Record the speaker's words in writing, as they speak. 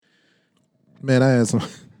Man, I had some.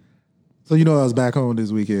 So I was back home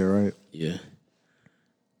this weekend, right? Yeah.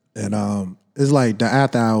 And it's like the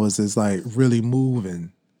after hours is like really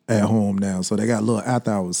moving at home now. So they got little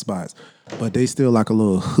after hours spots, but they still like a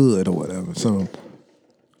little hood or whatever. So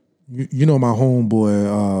my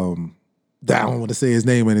homeboy. I don't want to say his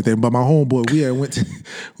name or anything, but my homeboy,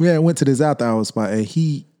 we had went to this after hours spot, and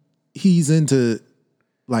he's into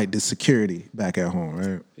like the security back at home,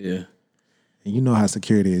 right? Yeah. And you know how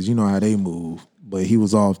security is, you know how they move. But he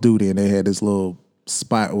was off duty, and they had this little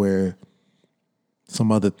spot where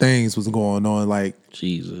some other things was going on, like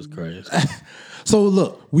Jesus Christ. So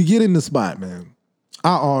look, we get in the spot, man.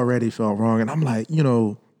 I already felt wrong, and I'm like,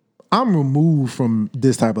 I'm removed from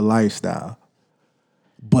this type of lifestyle.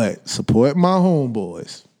 But support my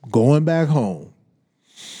homeboys. Going back home.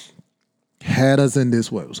 Had us in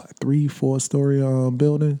this, what, it was like 3-4 story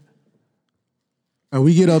building. And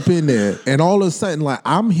we get up in there, and all of a sudden, like,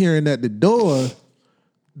 I'm hearing at the door,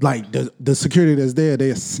 like, the security that's there,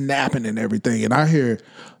 they're snapping and everything. And I hear,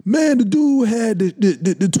 man, the dude had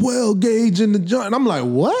the 12 gauge in the joint. And I'm like,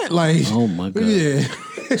 what? Like, oh my God. Yeah.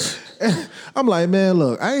 I'm like, man,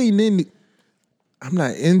 look, I'm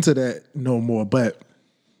not into that no more. But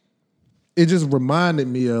it just reminded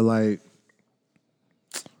me of like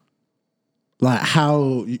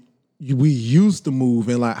how we used to move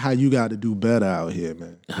and like how you got to do better out here,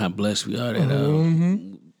 man. How blessed we are that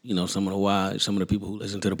some of the people who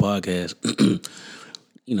listen to the podcast,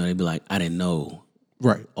 they be like, I didn't know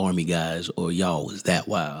right Army guys or y'all was that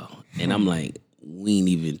wild. And I'm like, we ain't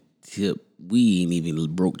even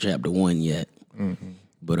broke chapter 1 yet. Mm-hmm.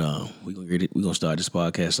 But we're gonna start this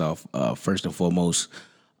podcast off first and foremost.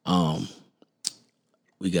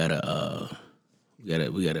 We got a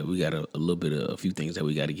little bit of a few things that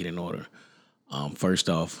we got to get in order. First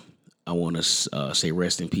off, I want to say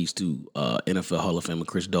rest in peace to NFL Hall of Famer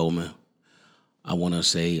Chris Dolman. I want to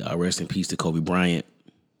say rest in peace to Kobe Bryant,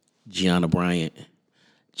 Gianna Bryant,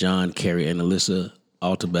 John, Carrie, and Alyssa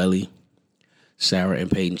Altabelli, Sarah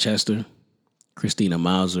and Peyton Chester, Christina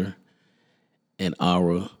Mauser, and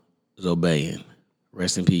Ara Zobayan.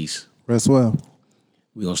 Rest in peace. Rest well.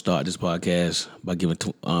 We're going to start this podcast by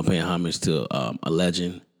paying homage to a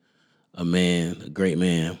legend, a man, a great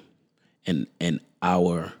man, and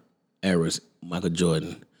our era's Michael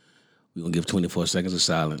Jordan. We're going to give 24 seconds of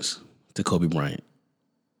silence to Kobe Bryant.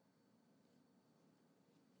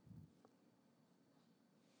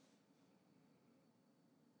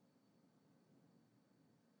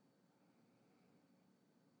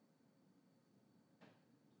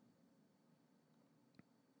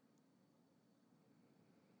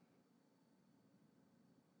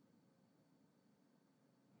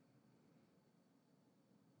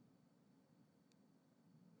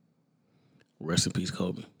 Rest in peace,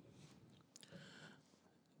 Kobe.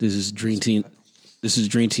 This is Dream Team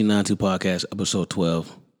 92 Podcast, episode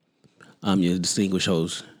 12. I'm your distinguished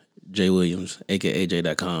host, Jay Williams, aka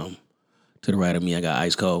J.com. To the right of me, I got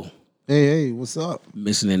Ice Cold. Hey, what's up?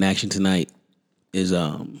 Missing in action tonight is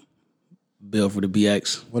Bill for the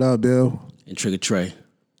BX. What up, Bill? And Trigger Trey.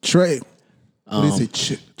 Trey. What is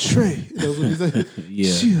it? Trey. That's what he said?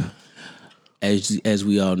 Yeah. As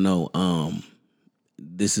we all know,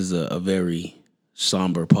 this is a very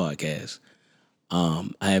somber podcast. I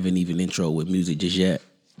haven't even intro with music just yet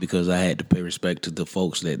because I had to pay respect to the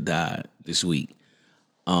folks that died this week.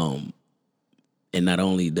 And not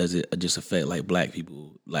only does it just affect like black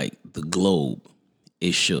people, like the globe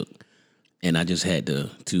is shook. And I just had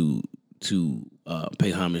to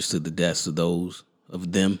pay homage to the deaths of those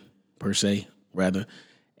of them per se, rather.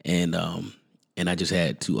 And I just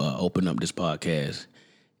had to open up this podcast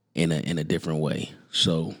in a different way.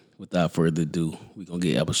 So without further ado, we're going to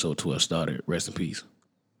get episode 12 started. Rest in peace.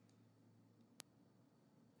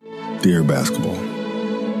 Dear basketball,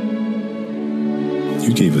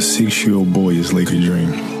 you gave a 6-year-old boy his Laker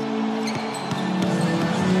dream.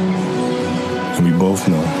 And we both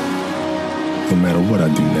know, no matter what I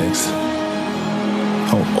do next,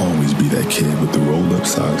 I'll always be that kid with the rolled-up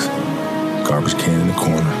socks, garbage can in the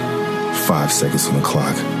corner, 5 seconds on the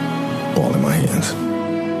clock, ball in my hands.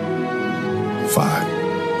 5,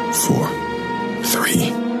 4,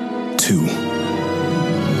 3, 2, 1.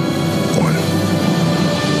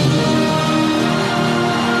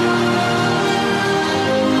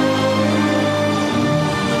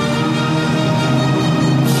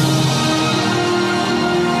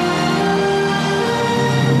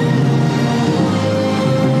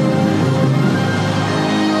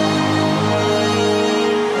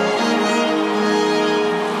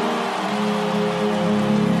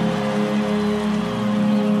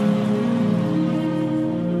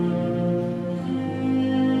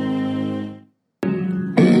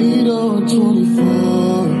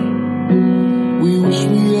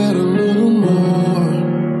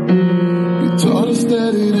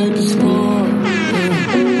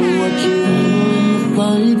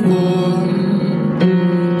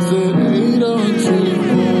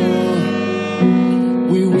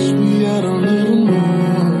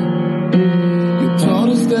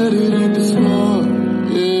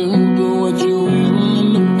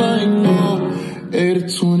 8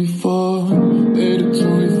 to 24, 8 to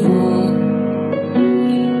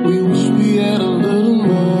 24. We wish we had a little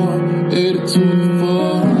more. 8 to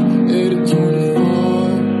 24, 8 to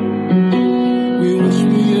 24. We wish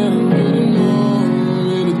we had a little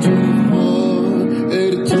more. 8 to 24,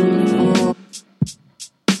 8 to 24.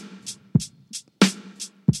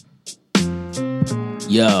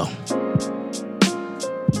 Yo.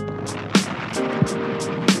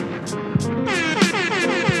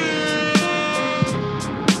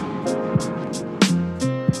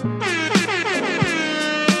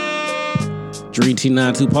 Dream Team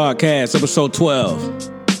 92 Podcast, episode 12.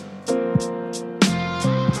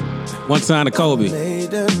 One time to Kobe.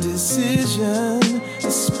 Made a decision,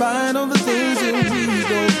 despite all the things that we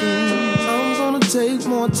go through. I'm gonna take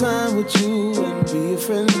more time with you and be a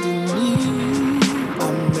friend to me.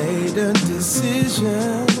 I made a decision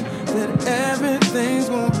that everything's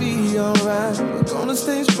gonna be alright. We're gonna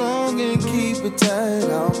stay strong and keep it tight.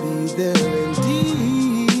 I'll be there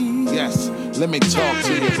indeed. Yes, let me talk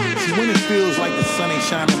to you. See, when it feels like the sun ain't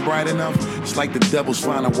shining bright enough, it's like the devil's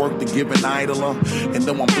finding work to give an idler. And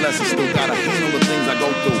though I'm blessed, I still gotta handle the things I go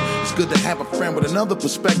through. It's good to have a friend with another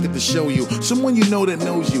perspective to show you. Someone you know that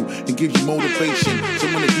knows you and gives you motivation.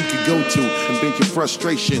 Someone that you can go to and vent your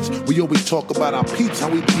frustrations. We always talk about our peeps, how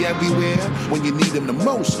we be everywhere. When you need them the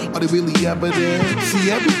most, are they really ever there? See,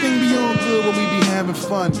 everything be all good when we be having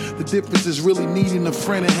fun. The difference is really needing a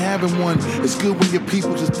friend and having one. It's good when your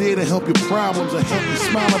people just there to help your problems and help you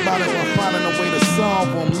smile about it while finding a way to solve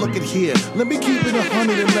them. Look at here, let me keep it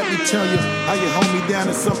 100 and let me tell you how you hold me down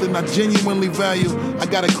is something I genuinely value. I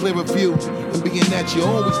got a clearer view, and being that you're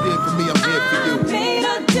always there for me, I'm here for you. I made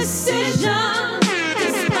a decision,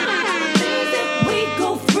 despite all the things that we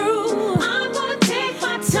go through. I'm gonna take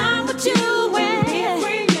my time with you and be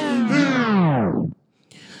free.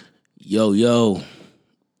 Yo.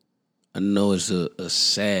 I know it's a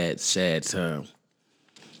sad time.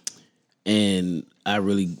 And I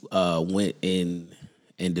really went in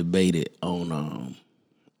and debated on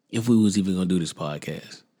if we was even gonna do this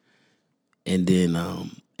podcast. And then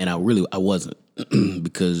and I wasn't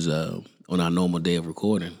because on our normal day of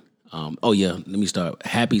recording. Let me start.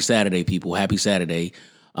 Happy Saturday, people. Happy Saturday.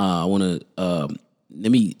 I wanna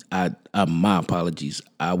my apologies.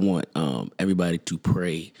 I want everybody to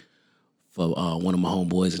pray for one of my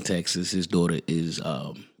homeboys in Texas. His daughter is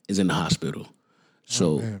in the hospital.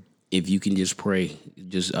 So if you can just pray,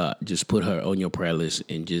 just put her on your prayer list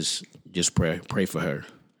and just pray for her.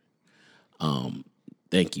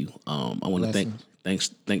 Thank you. I want to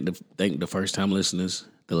thank the first time listeners,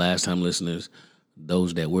 the last time listeners,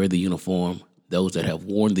 those that wear the uniform, those that have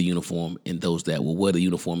worn the uniform, and those that will wear the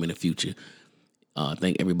uniform in the future.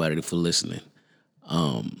 Thank everybody for listening.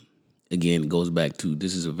 Again, it goes back to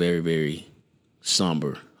this is a very, very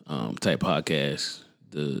somber type podcast.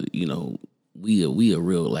 We are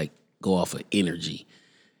real like go off of energy,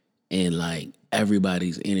 and like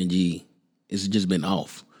everybody's energy has just been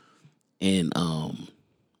off. And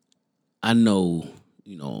I know,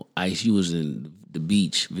 Ice, you was in the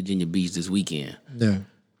beach, Virginia Beach this weekend. Yeah.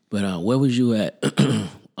 But where was you at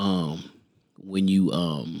when you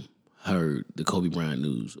heard the Kobe Bryant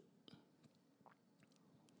news?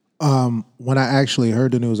 When I actually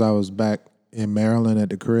heard the news, I was back in Maryland at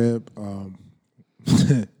the crib,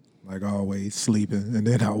 like always sleeping, and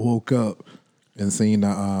then I woke up and seen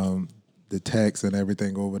the text and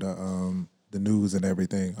everything over the news and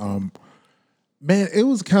everything. Man, it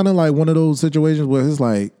was kind of like one of those situations where it's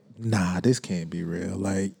like, nah, this can't be real.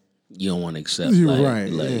 Like, you don't want to accept, you're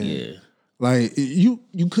like, right? yeah. Like you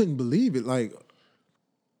couldn't believe it. Like,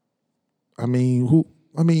 I mean,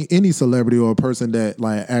 any celebrity or a person that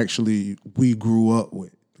like actually we grew up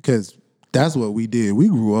with, because that's what we did. We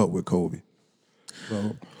grew up with Kobe.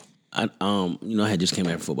 So I had just came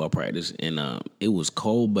out of football practice and it was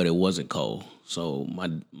cold, but it wasn't cold. So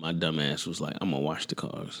my dumb ass was like, I'm gonna wash the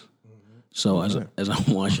cars. So as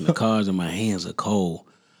I'm washing the cars and my hands are cold,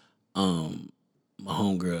 my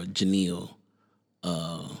homegirl Janelle,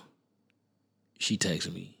 she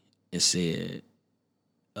texted me and said,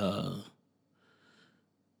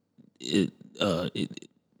 is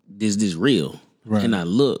this real? Right. And I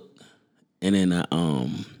looked, and then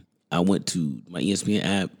I went to my ESPN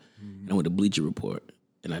app, and I went to Bleacher Report,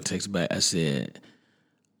 and I texted back. I said,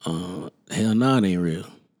 hell no, it ain't real.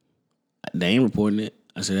 They ain't reporting it.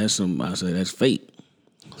 I said that's fake.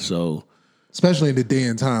 So, especially in the day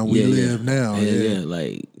and time we live now. Yeah.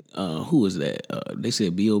 Like, who was that? They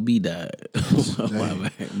said B.O.B. died.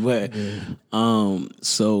 But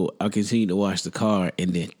so I continued to watch the car,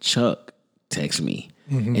 and then Chuck texted me,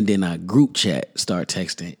 and then our group chat start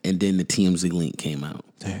texting, and then the TMZ link came out.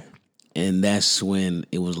 Damn. And that's when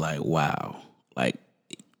it was like, wow, like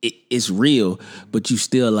it's real, but you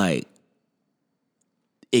still like,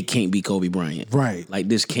 it can't be Kobe Bryant. Right. Like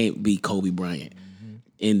this can't be Kobe Bryant.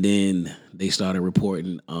 And then they started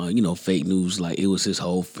reporting, fake news, like it was his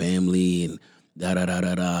whole family and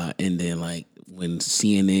da-da-da-da-da. And then like when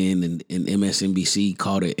CNN and MSNBC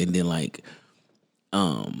caught it, and then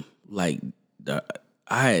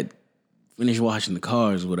I had finished watching the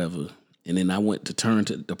Cars or whatever, and then I went to turn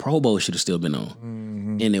to the Pro Bowl should have still been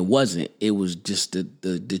on. And it wasn't. It was just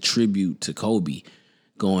the tribute to Kobe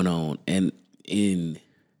going on. And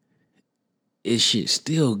it shit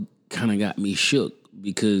still kind of got me shook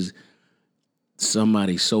because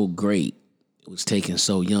somebody so great was taken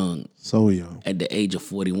so young. So young. At the age of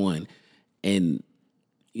 41. And,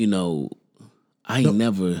 I ain't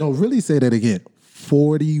never... No, really say that again.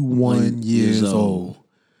 41 years old.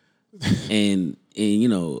 And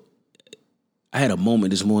I had a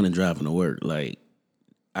moment this morning driving to work. Like,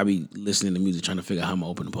 I be listening to music, trying to figure out how I'm gonna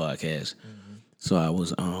open the podcast. So I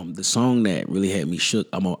was the song that really had me shook.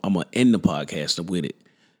 I'm gonna end the podcast up with it,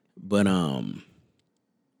 but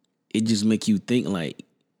it just make you think like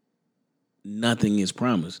nothing is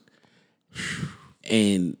promised.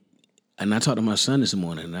 And I talked to my son this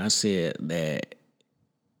morning, and I said that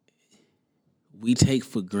we take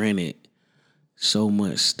for granted so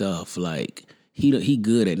much stuff. Like he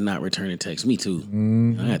good at not returning texts. Me too.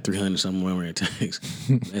 I got 300 something random text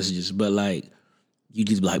messages, but like you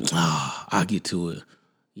just be like, I'll get to it.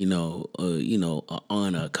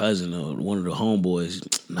 On a cousin or one of the homeboys,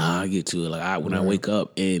 I get to it. Like when I wake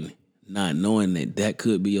up and not knowing that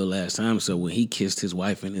could be your last time. So when he kissed his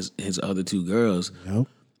wife and his other two girls,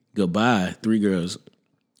 goodbye, 3 girls,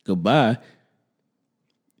 goodbye.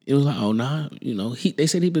 It was like, oh nah, they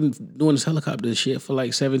said he'd been doing this helicopter shit for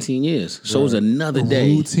like 17 years. So it was another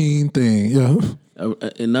day. Routine thing, yeah.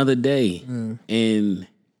 Another day. And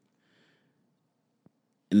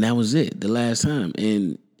that was it, the last time.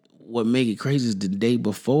 And what made it crazy is the day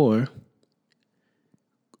before,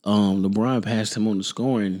 LeBron passed him on the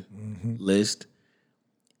scoring list,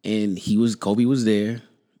 and Kobe was there,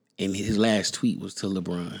 and his last tweet was to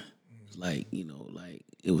LeBron. Like,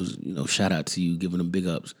 it was, shout out to you, giving them big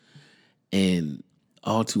ups. And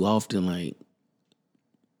all too often, like,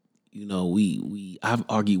 I've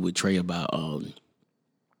argued with Trey about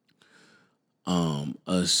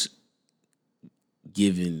us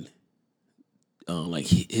giving like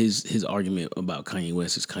his argument about Kanye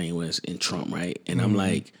West is Kanye West and Trump, right? And I'm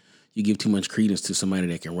like, you give too much credence to somebody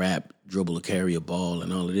that can rap, dribble, or carry a ball,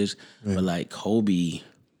 and all of this. But like Kobe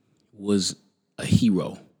was a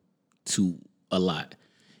hero to a lot.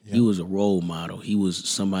 He was a role model. He was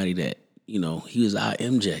somebody that, he was our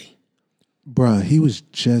MJ. Bruh, he was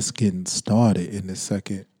just getting started in the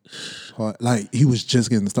second part. Like, he was just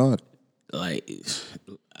getting started. Like,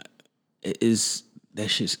 it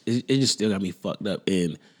just still got me fucked up.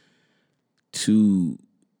 And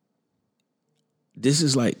this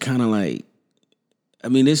is like kind of like, I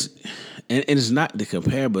mean, this, and it's not to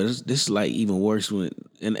compare, but this is like even worse when,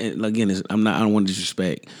 and again, I don't want to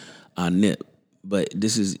disrespect Nip, but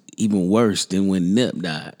this is even worse than when Nip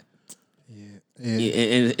died. Yeah.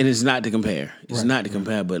 And it's not to compare. It's not to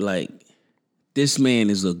compare, but like, this man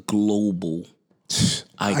is a global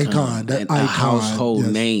icon, a household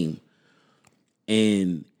name.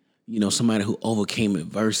 And, somebody who overcame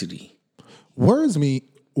adversity. Words,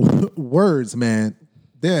 man,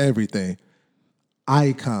 they're everything.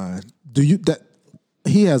 Icon.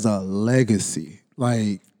 He has a legacy.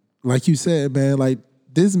 Like you said, man, like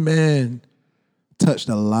this man touched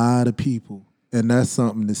a lot of people, and that's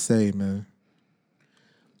something to say, man.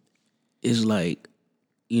 It's like,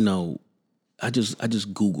 I just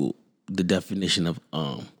Googled the definition of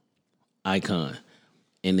icon,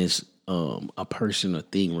 and it's a person or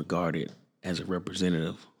thing regarded as a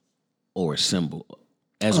representative or a symbol.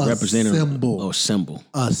 As a representative symbol. Or symbol.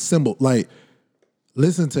 A symbol. Like,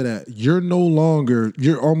 listen to that.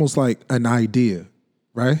 You're almost like an idea,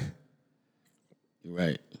 right?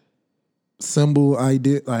 Right. Symbol,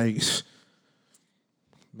 idea, like,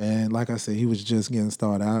 man, like I said, he was just getting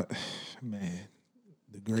started out. Man,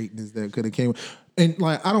 the greatness that could have came. And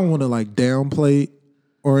like, I don't want to like downplay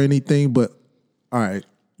or anything, but all right,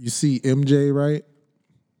 you see MJ, right?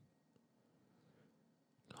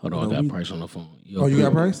 Hold on, I got Price on the phone. Yo, you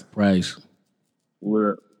got Price? Price.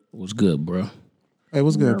 What? What's good, bro? Hey,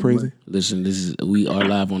 what's good, Crazy? Listen, we are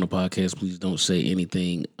live on the podcast. Please don't say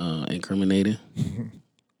anything incriminating.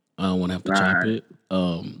 I don't want to have to chop it.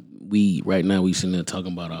 Right now we sitting there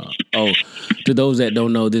talking about to those that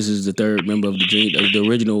don't know, this is the third member of the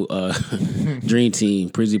original Dream Team,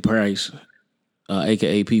 Prizzy Price,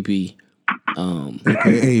 aka PP.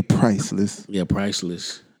 AKA Priceless. Yeah,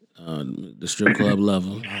 Priceless. The strip club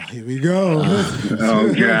lover. Here we go.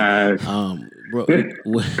 Oh God. Bro,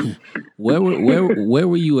 where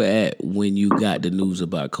were you at when you got the news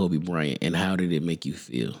about Kobe Bryant, and how did it make you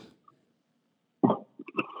feel?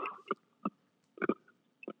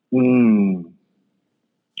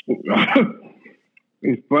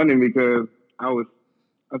 It's funny because I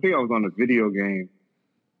think I was on a video game,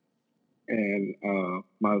 and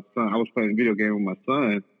my son, I was playing a video game with my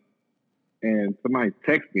son, and somebody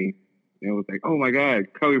texted me and was like, "Oh my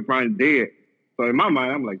God, Kobe Bryant dead." So in my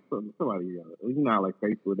mind, I'm like, somebody, you know, how, like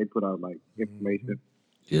Facebook, they put out like information,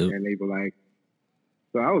 and they were like,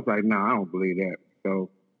 so I was like, nah, I don't believe that. So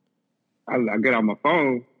I get on my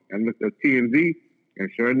phone and looked at TMZ, and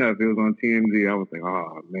sure enough, it was on TMZ. I was like,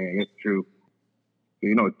 oh man, it's true. So,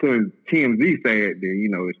 you know, until TMZ say it, then you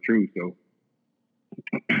know it's true. So,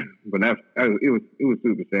 but it was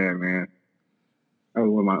super sad, man. That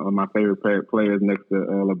was one of my favorite players next to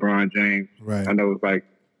LeBron James. Right. I know it's like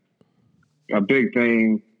a big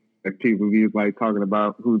thing that people be like talking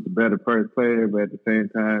about who's the better player, but at the same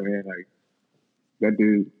time, man, like that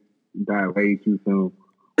dude died way too soon.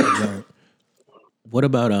 Right. What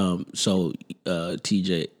about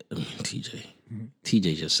TJ's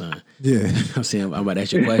your son? Yeah. I'm saying I'm about to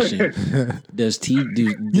ask you a question.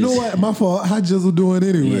 You know what? My fault. How Jizzle doing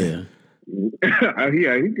anyway?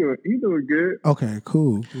 Yeah, he doing good. Okay,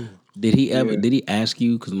 cool. Did he ask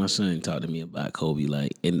you? Because my son talked to me about Kobe,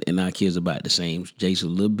 like, and our kids about the same. Jason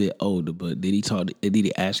a little bit older, but did he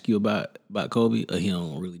ask you about Kobe, or he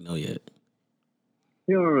don't really know yet?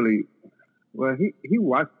 He don't really. Well, he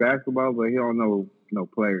watched basketball, but he don't know no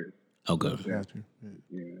players. Okay.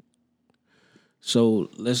 Yeah. So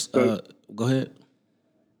let's go ahead.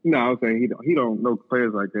 No, I was saying he don't know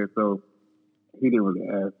players like that, so he didn't really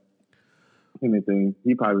ask anything.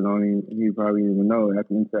 He probably don't even know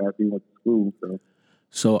after he went to school.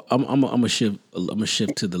 So I'm gonna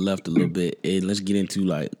shift to the left a little bit, and let's get into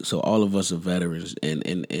like, so all of us are veterans, and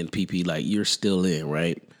PP, like, you're still in,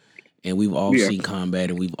 right? And we've all seen combat,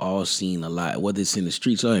 and we've all seen a lot, whether it's in the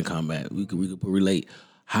streets or in combat. We could relate.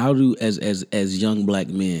 How do as young black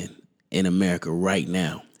men in America right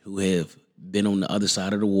now, who have been on the other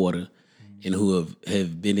side of the water, and who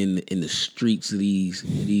have been in the streets of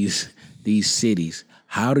these cities,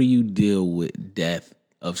 how do you deal with death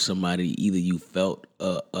of somebody either you felt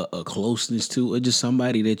a closeness to, or just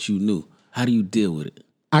somebody that you knew? How do you deal with it?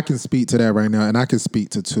 I can speak to that right now, and I can speak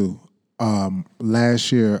to two.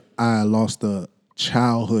 Last year, I lost a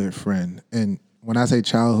childhood friend, and when I say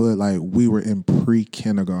childhood, like, we were in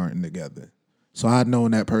pre-kindergarten together. So I'd known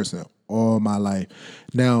that person all my life.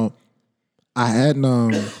 Now, I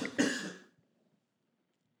hadn't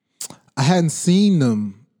seen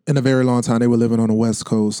them in a very long time. They were living on the West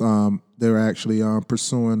Coast. They were actually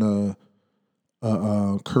pursuing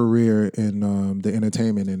a career in the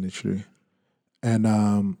entertainment industry, and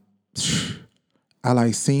I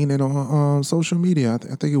like seen it on social media. I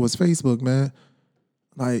think it was Facebook, man.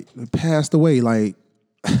 Like, passed away. Like,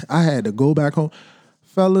 I had to go back home,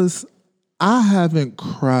 fellas. I haven't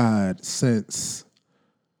cried since.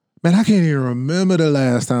 Man, I can't even remember the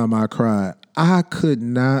last time I cried. I could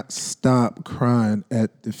not stop crying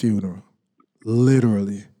at the funeral,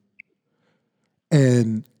 literally.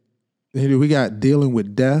 And we got dealing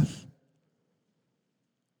with death.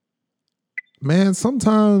 Man,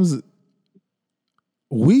 sometimes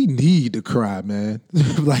we need to cry, man.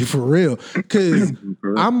 Like, for real. Because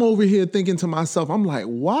I'm over here thinking to myself, I'm like,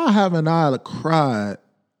 why haven't I cried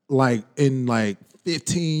like in like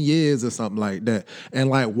 15 years or something like that? And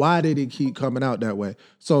like, why did it keep coming out that way?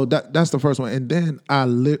 So that's the first one. And then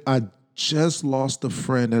I just lost a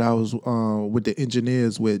friend that I was with the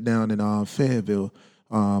engineers with down in Fayetteville.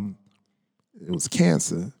 It was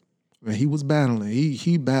cancer. And he was battling.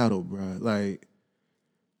 He battled, bro. Like,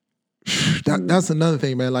 that's another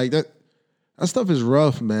thing, man. Like, that stuff is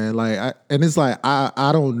rough, man. Like, and it's like,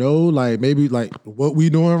 I don't know, like, maybe like what we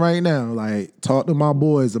doing right now, like, talk to my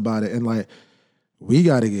boys about it, and like, we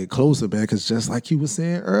got to get closer, man, because just like you were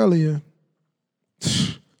saying earlier,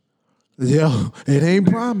 yo, it ain't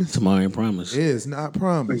promised. Tomorrow ain't promised. It's not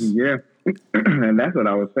promised. Yeah, and that's what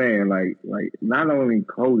I was saying. Like not only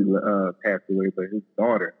Kobe passed away, but his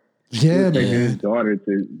daughter. Yeah, taking man. his daughter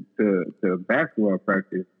to basketball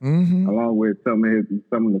practice, along with some of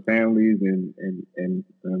the families and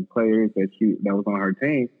players that was on her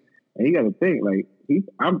team. And you got to think, like,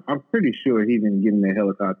 I'm pretty sure he didn't get in the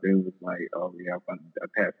helicopter and was like, "Oh yeah, I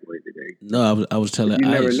passed away today." No, I was telling You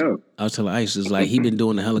never Ice. know. I was telling Ice, it's like he been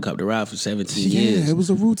doing the helicopter ride for 17 Yeah, years. it was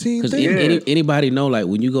a routine Because thing. anybody know, like,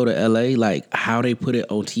 when you go to LA, like, how they put it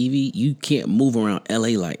on TV, you can't move around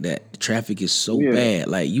LA like that. The traffic is so Yeah. bad.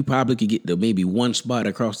 Like, you probably could get to maybe one spot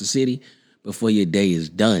across the city before your day is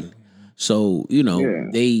done. So, you know, Yeah.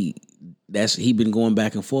 he been going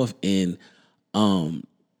back and forth, and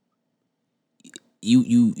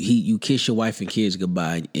you kiss your wife and kids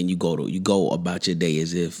goodbye, and you go about your day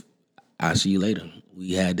as if I'll see you later.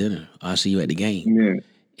 We had dinner. I'll see you at the game. Yeah.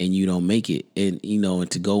 And you don't make it. And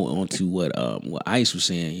and to go on to what Ice was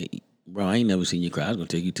saying, bro, I ain't never seen you cry. I was gonna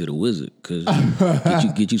take you to the Wizard because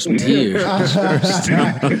get you some tears.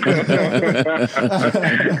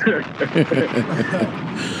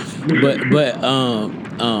 but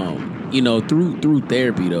through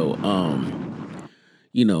therapy though,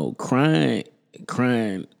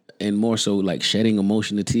 crying and more so like shedding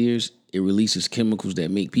emotional tears, it releases chemicals that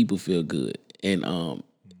make people feel good. And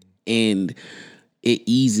it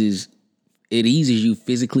eases you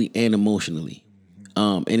physically and emotionally.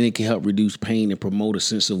 And it can help reduce pain and promote a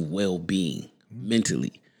sense of well-being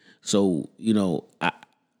mentally. So,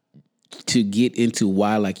 to get into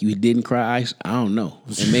why like you didn't cry, Ice, I don't know.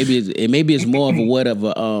 And maybe it's more of a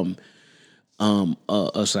whatever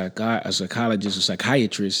a psychologist or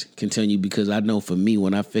psychiatrist can tell you, because I know for me,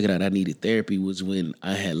 when I figured out I needed therapy was when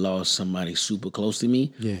I had lost somebody super close to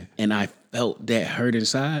me. Yeah. And I felt that hurt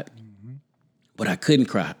inside, but I couldn't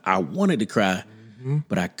cry. I wanted to cry,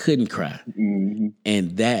 but I couldn't cry. And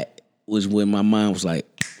that was when my mind was like,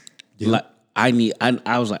 I need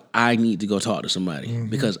to go talk to somebody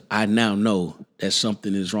because I now know that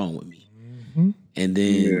something is wrong with me. And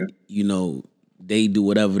then, they do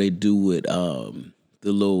whatever they do with the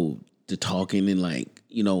talking and like,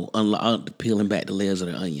 peeling back the layers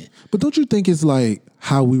of the onion. But don't you think it's like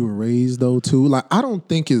how we were raised though too? Like I don't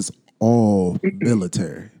think it's all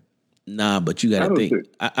military. Nah, but you gotta think.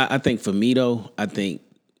 I think for me though, I think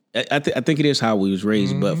it is how we was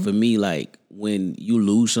raised. But for me, like when you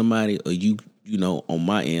lose somebody or you on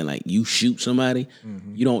my end, like you shoot somebody,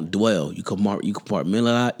 you don't dwell. You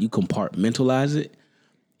compartmentalize it,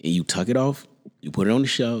 and you tuck it off. You put it on the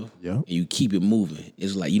shelf, and you keep it moving.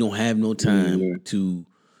 It's like you don't have no time to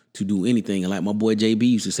do anything. And like my boy JB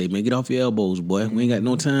used to say, "Man, get off your elbows, boy. We ain't got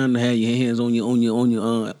no time to have your hands on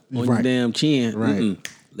your damn chin. Right.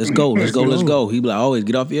 Let's go. He be like, always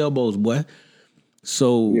get off your elbows, boy."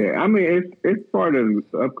 So yeah, I mean it's part of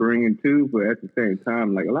upbringing too, but at the same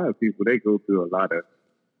time, like a lot of people, they go through a lot of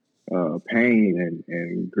pain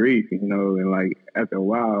and grief, and like after a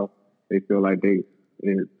while, they feel like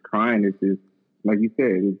crying is just, like you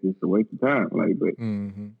said, it's just a waste of time. Like, but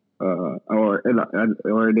or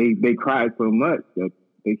they cry so much that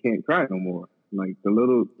they can't cry no more. Like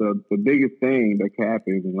the biggest thing that can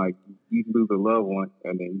happen is like you lose a loved one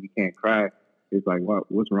and then you can't cry. It's like,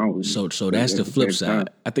 what's wrong with you? So that's the flip side.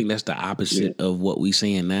 I think that's the opposite of what we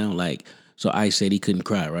saying now. Like, so I said he couldn't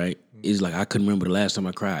cry, right? It's like I couldn't remember the last time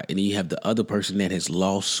I cried, and then you have the other person that has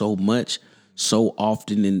lost so much, so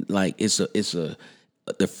often, and like the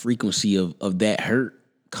frequency of that hurt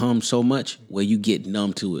comes so much where you get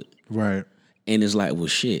numb to it. Right. And it's like, well,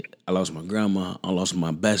 shit, I lost my grandma, I lost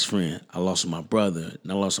my best friend, I lost my brother,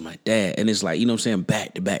 and I lost my dad. And it's like, you know what I'm saying,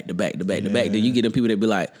 back to back to back to back to back. Then you get them people that be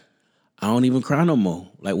like, I don't even cry no more.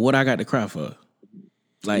 Like, what I got to cry for?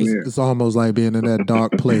 Like, it's almost like being in that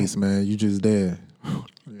dark place, man. You just there.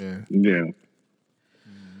 Yeah.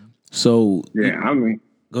 So, I mean,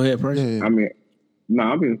 go ahead, Price. Yeah. I mean,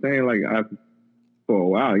 no, I've been saying like for a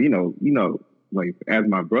while, like as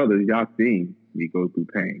my brothers, y'all seen me go through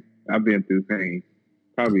pain. I've been through pain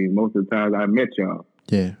probably most of the times I met y'all.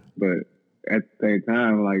 Yeah. But at the same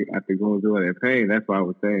time, like after going through that pain, that's why I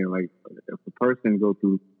was saying, like, if a person go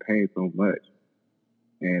through pain so much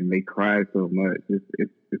and they cry so much,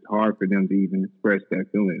 it's hard for them to even express that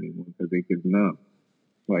feeling anymore because they get numb.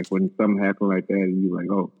 Like when something happens like that, and you like,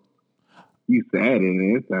 oh, you sad in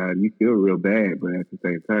the inside, you feel real bad, but at the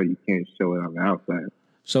same time, you can't show it on the outside.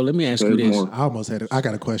 So let me ask you this. I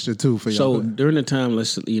got a question too for y'all. So during the time,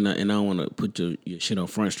 and I don't want to put your shit on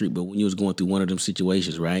Front Street, but when you was going through one of them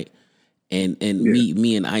situations, right? And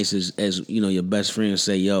me and Ice, as your best friend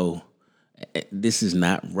say, yo, this is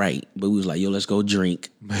not right. But we was like, yo, let's go drink.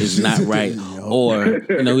 It's not right. Or,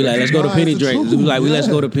 we like, let's go to Penny Drinks. We was like, let's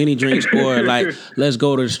go to Penny Drinks, or like, let's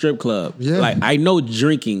go to the strip club. Yeah. Like, I know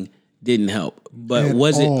drinking didn't help, but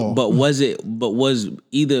was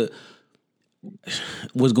either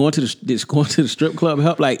was going to the strip club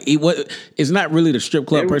help? Like it's not really the strip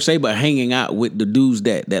club per se, but hanging out with the dudes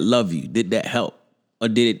that love you. Did that help, or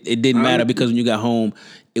did it didn't matter because when you got home,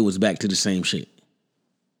 it was back to the same shit?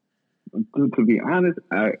 To be honest,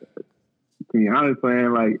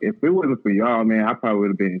 man, like if it wasn't for y'all, man, I probably would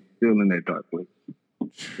have been still in that dark place.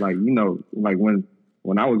 Like like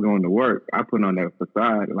when I was going to work, I put on that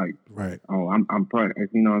facade, like, right. Oh, I'm part.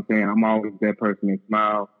 You know what I'm saying? I'm always that person that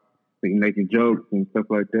smiles, making jokes and stuff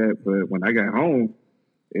like that. But when I got home,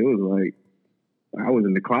 it was like I was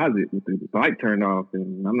in the closet with the light turned off,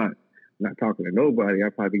 and I'm not talking to nobody. I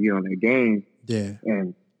probably get on that game. Yeah.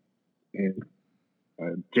 And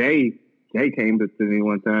Jay came to me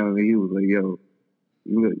one time, and he was like, "Yo,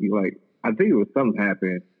 you like." I think it was something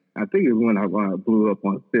happened. I think it was when I blew up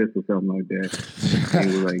on Sis or something like that. And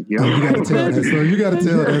he was like, "Yo, you gotta tell that story. You gotta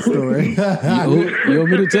tell that story." You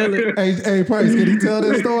want me to tell it? Hey, Price, can you tell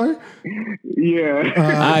that story? Yeah.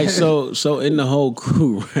 All right, so in the whole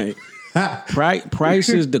crew, right? Price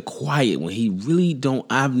is the quiet one. He really don't.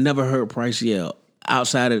 I've never heard Price yell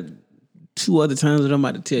outside of 2 other times that I'm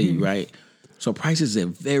about to tell you, right? So Price is a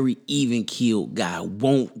very even keeled guy.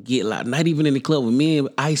 Won't get loud. Not even in the club with me and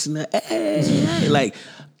Ice and hey, like.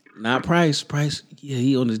 Not Price. Yeah,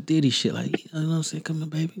 he on his Diddy shit. Like, you know what I'm saying? Come on,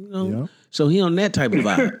 baby. You know? Yeah. So he on that type of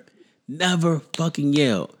vibe. Never fucking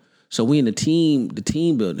yelled. So we in the team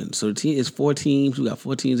building. So the team is 4 teams. We got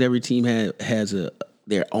 4 teams. Every team has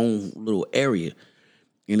their own little area.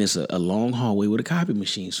 And it's a long hallway with a copy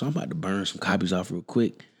machine. So I'm about to burn some copies off real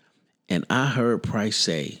quick. And I heard Price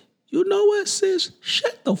say, "You know what, sis?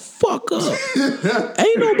 Shut the fuck up.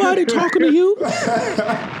 Ain't nobody talking to you."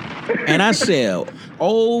 And I said,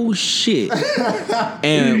 "Oh shit!"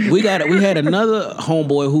 And we had another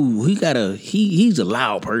homeboy who he's a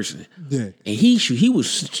loud person. Yeah. And he was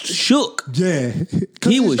shook. Yeah.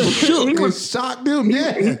 He was shook. He was shocked him.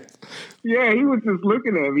 Yeah. Yeah, he was just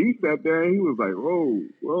looking at me. He sat there and he was like,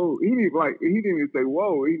 "Whoa." He didn't even say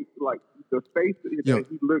whoa. He like the face that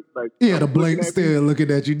he looked like. He had a blank stare looking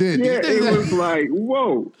at you, didn't he? Yeah, it was like,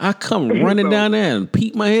 whoa. I come running down there and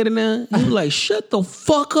peek my head in there. He was like, "Shut the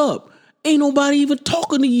fuck up. Ain't nobody even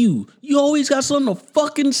talking to you. You always got something to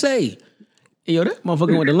fucking say." Yo, that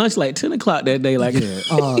motherfucker went to lunch like 10 o'clock that day. Like,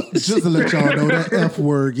 just to let y'all know, that F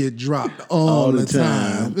word get dropped all the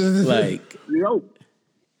time. Like,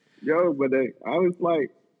 Yo, but I was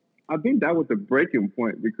like, I think that was the breaking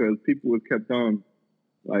point because people was kept on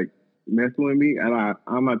like messing with me, and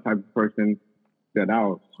I'm a type of person that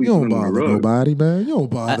I'll sweep You don't under the bother rug. nobody, man. You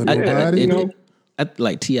don't bother nobody. you know?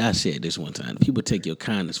 like T.I. said this one time, people take your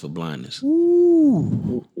kindness for blindness.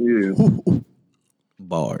 Ooh. Yeah.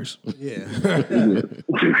 Bars. Yeah.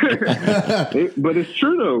 But it's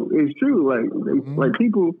true though. It's true. Like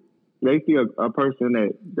people, they see a person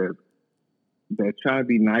that try to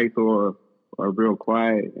be nice or real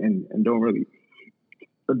quiet and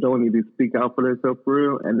don't even speak out for themselves for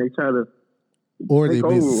real, and they try to Or they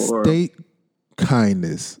mistake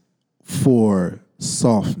kindness for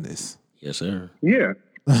softness. Yes, sir. Yeah.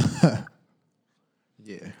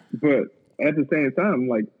 Yeah. But at the same time,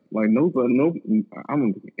 like nobody, I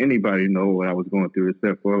don't think anybody know what I was going through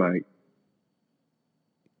except for like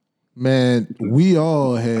Man, we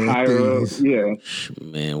all had higher up. things. Yeah.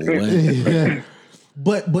 Man, what? Yeah.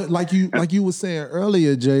 But like you were saying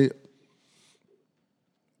earlier, Jay,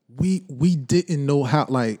 we didn't know how,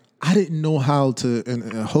 like, I didn't know how to,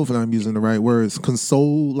 and hopefully I'm using the right words,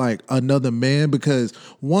 console like another man, because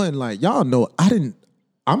one, like, y'all know, I'm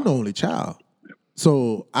the only child.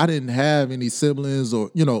 So I didn't have any siblings or,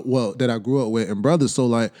 that I grew up with and brothers. So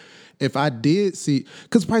like, if I did see,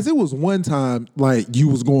 because Price, it was one time like you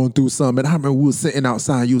was going through something, and I remember we was sitting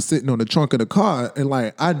outside, you was sitting on the trunk of the car, and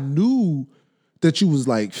like I knew that you was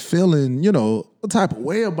like feeling, a type of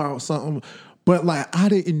way about something, but like I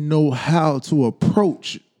didn't know how to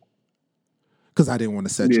approach, because I didn't want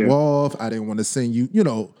to set you off, I didn't want to send you,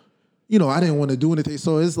 I didn't want to do anything.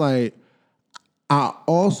 So it's like, I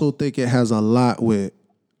also think it has a lot with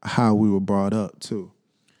how we were brought up too.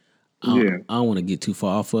 Yeah. I don't want to get too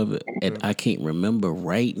far off of it. And I can't remember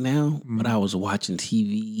right now, but I was watching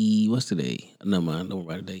TV. What's today? Never mind. Don't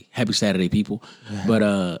worry about today. Happy Saturday, people. Yeah.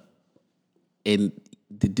 But and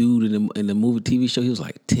the dude in the movie TV show, he was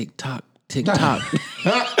like, tick tock, TikTok.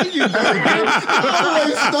 Always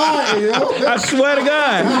starting, yo. I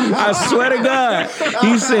swear to God.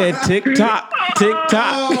 He said TikTok.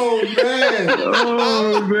 Oh man.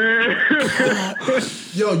 Oh man.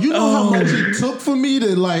 Yo, you know how much it took for me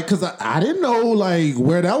to like, cause I didn't know like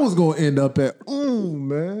where that was gonna end up at.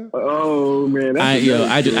 Man. Oh man. I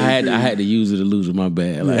had to use it to lose it. My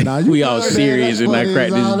bad. Like nah, you we all good, man. serious That's and I funny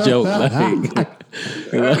cracked as this hell. joke. Like,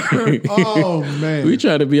 Oh man. we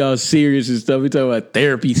trying to be all serious and stuff. We talking about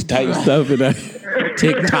therapy type stuff and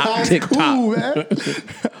TikTok. Cool, man.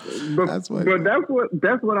 But That's what-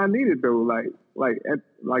 that's what I needed though. Like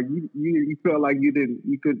you felt like you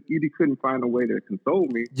couldn't find a way to console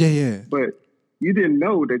me, Yeah. but you didn't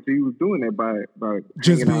know that you was doing that by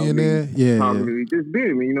Just hanging out being with me, there? Yeah, talking yeah. to me, just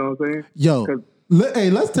being me. You know what I'm saying? Yo, 'Cause- hey,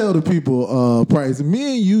 let's tell the people, Price.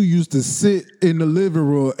 Me and you used to sit in the living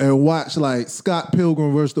room and watch like Scott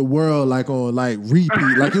Pilgrim vs. the World, like on like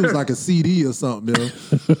repeat, like it was like a CD or something. Yo.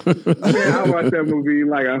 Man, I watched that movie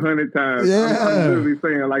like 100 times. Yeah. I'm literally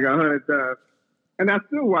saying like 100 times. And I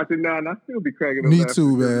still watch it now, and I still be cracking up. Me laughing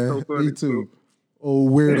too, because it's man. so funny, Me too. Oh,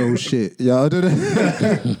 weirdo shit. Y'all do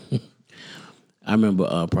that? I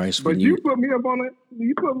remember Price when But you put me up on it.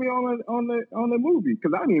 You put me on the movie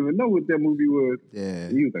because I didn't even know what that movie was. Yeah.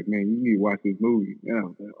 And he was like, "Man, you need to watch this movie." And I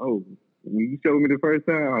was like, "Oh." When you showed me the first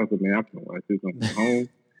time, I was like, "Man, I'm gonna watch this on my home."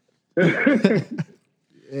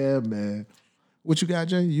 Yeah, man. What you got,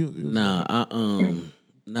 Jay? Nah,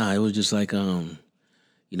 it was just like I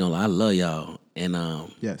love y'all and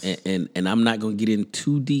Yes. and I'm not gonna get in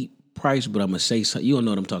too deep, Price, but I'm gonna say something. You don't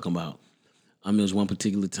know what I'm talking about. It was one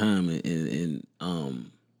particular time and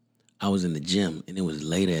I was in the gym and it was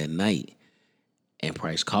later at night and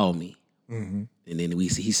Price called me and then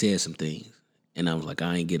he said some things and I was like,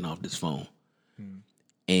 I ain't getting off this phone.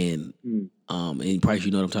 And Price,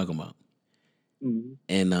 you know what I'm talking about.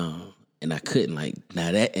 And I couldn't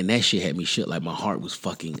that shit had me shook. Like my heart was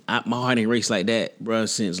my heart ain't raced like that, bro,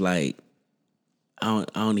 since like I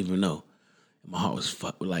don't even know. My heart was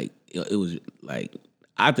like it was like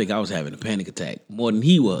I think I was having a panic attack more than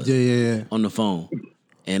he was. Yeah. On the phone,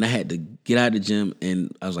 and I had to get out of the gym,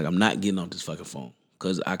 and I was like, I'm not getting off this fucking phone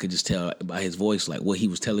because I could just tell by his voice like what he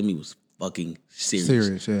was telling me was fucking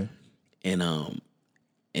serious. Yeah. And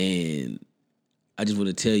I just want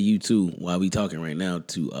to tell you too, while we talking right now,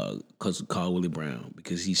 to call Willie Brown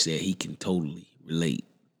because he said he can totally relate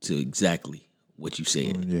to exactly what you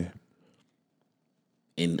said. Yeah.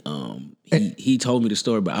 And he told me the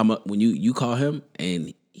story, but when you call him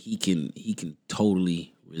and he can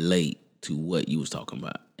totally relate to what you was talking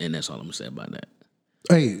about, and that's all I'm gonna say about that.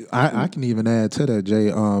 Hey, I can even add to that,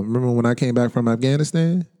 Jay. Remember when I came back from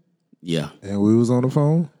Afghanistan Yeah. and we was on the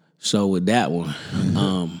phone? So with that one,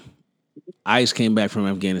 Ice came back from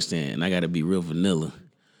Afghanistan, and I got to be real vanilla.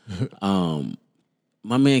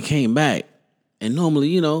 My man came back, and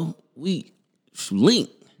normally, we link.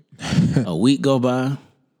 A week go by,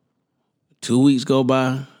 2 weeks go by,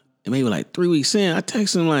 and maybe like 3 weeks in, I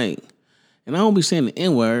text him like, and I don't be saying the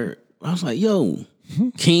N-word. I was like, yo,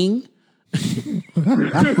 King,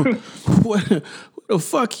 where the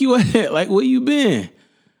fuck you at? Like, where you been?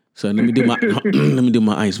 So let me do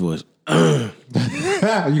my Ice voice. He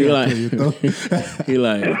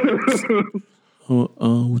like,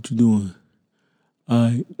 what you doing?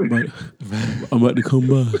 I'm about to come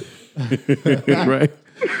by. Right?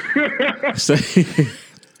 So,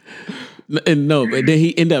 but then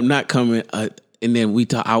he ended up not coming. And then we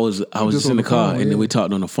talked. I was just in the car, and then we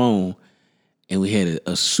talked on the phone, and we had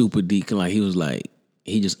a super deacon. Like he was like,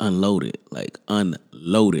 he just unloaded.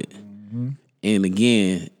 And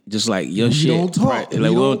again, just like your We shit, don't talk. right? We Like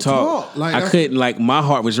we don't don't talk. talk. Like, I that's- couldn't. Like my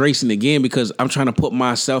heart was racing again because I'm trying to put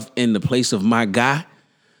myself in the place of my guy,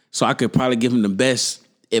 so I could probably give him the best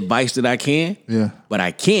advice that I can. Yeah. But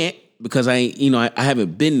I can't because I ain't. I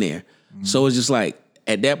haven't been there. So it's just like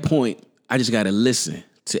at that point, I just gotta listen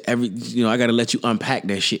to every. I gotta let you unpack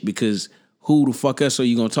that shit because who the fuck else are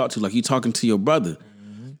you gonna talk to? Like you talking to your brother,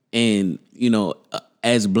 and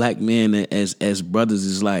as black men, as brothers,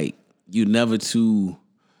 is like you never too.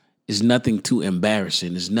 It's nothing too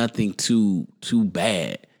embarrassing. It's nothing too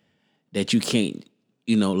bad that you can't.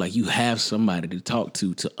 Like you have somebody to talk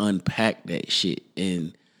to unpack that shit,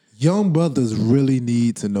 and Young brothers really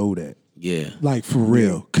need to know that. yeah, Like for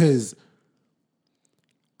real. Because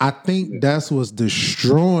I think that's what's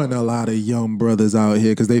destroying a lot of young brothers out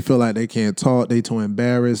here because they feel like they can't talk, they too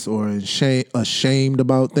embarrassed or ashamed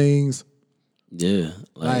about things. yeah,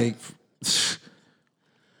 Like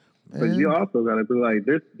But you also got to be like,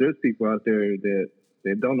 there's people out there that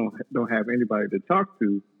don't have anybody to talk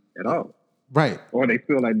to at all, right. or they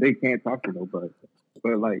feel like they can't talk to nobody.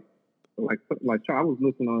 But like I was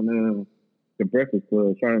listening on the Breakfast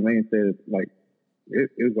Club. Charlamagne said like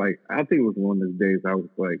it was like I think it was one of those days I was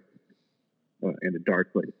like in a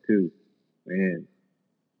dark place too, and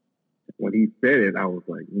when he said it, I was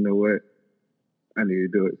like, you know what, I need to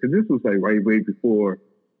do it because this was like right way before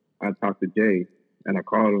I talked to Jay and I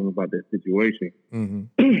called him about that situation, and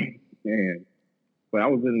but I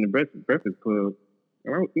was in the Breakfast Club.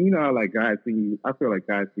 You know how like guys see you. I feel like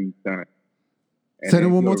guys see signs. Say that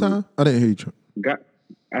one more time. I didn't hear you.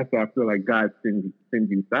 I feel like God sends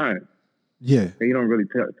you signs. Yeah. And he don't really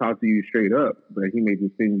talk to you straight up, but he may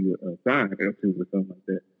just send you a sign or two or something like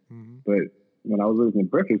that. But when I was listening to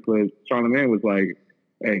Breakfast Club, Charlamagne was like,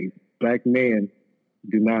 "Hey, black men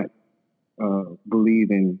do not believe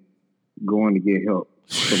in going to get help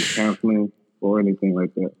from counseling or anything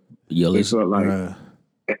like that. Yo, They feel like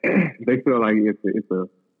they feel like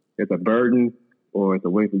it's a burden or it's a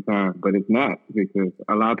waste of time, but it's not because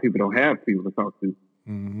a lot of people don't have people to talk to.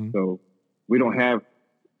 So we don't have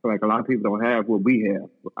like a lot of people don't have what we have.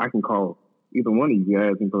 I can call either one of you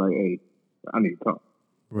guys and be like, "Hey, I need to talk."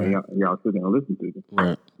 Right. And y'all sit down and listen to them.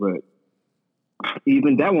 Right. But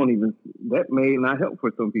even that may not help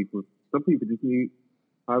for some people. Some people just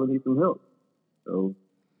probably need some help. So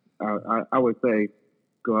I would say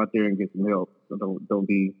go out there and get some help. So don't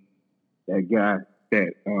be that guy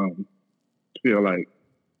that feel like,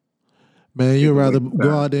 man, you'd rather go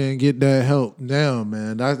out there and get that help now,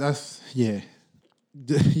 man. That's yeah.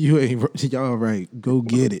 You ain't y'all right. Go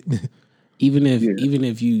get it. Even if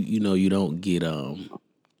you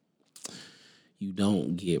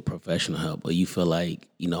don't get professional help, or you feel like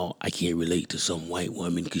I can't relate to some white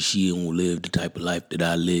woman because she don't live the type of life that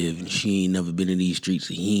I live, and she ain't never been in these streets,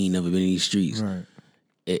 and he ain't never been in these streets. Right.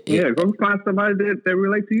 Go find somebody that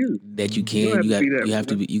relate to you. That you can.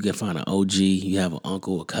 You can find an OG. You have an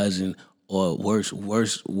uncle, a cousin, or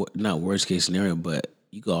not worst case scenario, but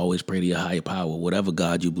you can always pray to your higher power, whatever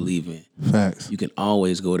God you believe in. Facts. You can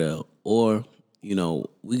always go there. Or,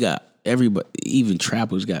 we got everybody, even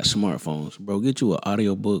trappers got smartphones. Bro, get you an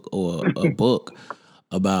audio book or a book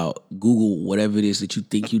about Google, whatever it is that you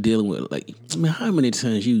think you're dealing with. Like, man, how many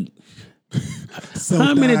times you done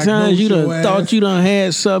thought you done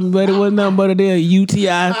had something, but it wasn't nothing but a damn UTI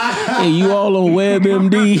and you all on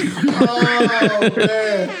WebMD. Oh,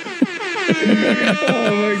 man.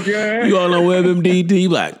 Oh my God! You all on WebMD? You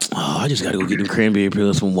like, I just gotta go get them cranberry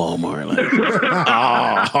pills from Walmart. Like,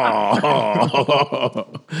 Oh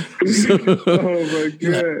my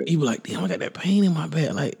God! You be like, damn, I got that pain in my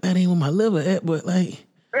back. Like, that ain't where my liver at, but like,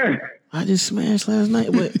 I just smashed last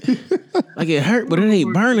night, but like it hurt, but it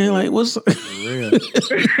ain't burning. Like, what's Yo,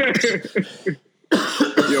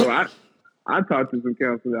 I talked to some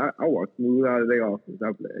counselors. I walked smooth out of their office. I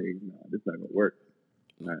was like, "Hey, nah, this not gonna work."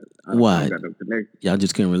 I Why? don't got no connection. Y'all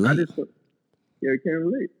just can't relate? I can't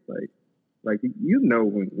relate. Like when you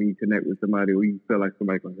connect with somebody or you feel like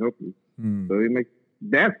somebody can help you. So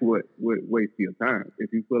that's what wastes your time.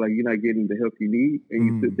 If you feel like you're not getting the help you need and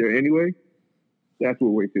you sit there anyway, that's what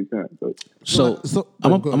wastes your time. So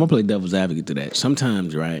I'm gonna play devil's advocate to that.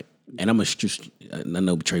 Sometimes, right? And I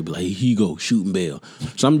know Trey be like, here you go, shooting bail.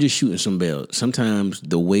 So I'm just shooting some bail. Sometimes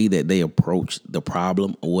the way that they approach the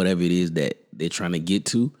problem or whatever it is that they're trying to get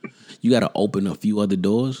to, you got to open a few other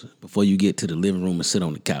doors before you get to the living room and sit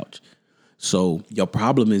on the couch. So your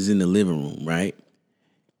problem is in the living room, right?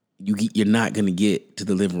 You're not going to get to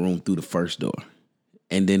the living room through the first door.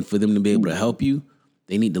 And then for them to be able to help you,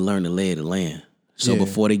 they need to learn the lay of the land. So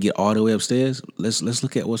before they get all the way upstairs, let's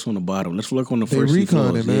look at what's on the bottom. Let's look on the first few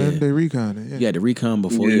floors. Man. They recon it. Yeah. You got to recon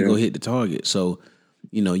before you go hit the target. So,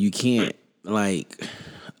 you can't like,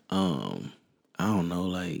 I don't know,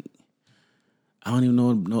 like, I don't even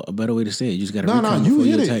know a better way to say it. You just got to recon before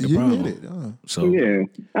you attack the problem. So yeah,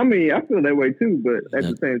 I mean, I feel that way too, but at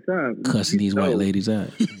the same time, cussing these white ladies out.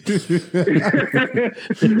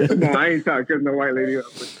 No, I ain't talking cussing no white lady out.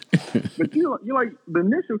 But you like the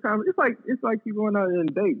initial conversation. It's like you going out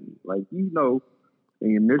and dating. Like in the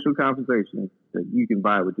initial conversation that you can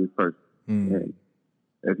vibe with this person. And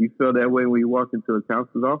if you feel that way when you walk into a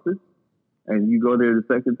counselor's office, and you go there the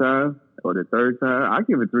second time or the third time, I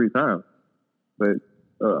give it 3 times. But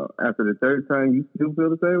after the third time, you still feel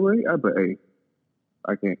the same way. Hey,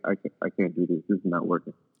 I can't do this. This is not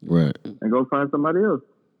working. Right. And go find somebody else.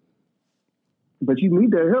 But you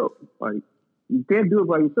need that help. Like you can't do it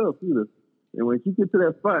by yourself either. And once you get to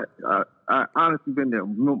that spot, I honestly been there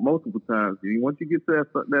multiple times. And once you get to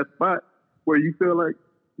that spot where you feel like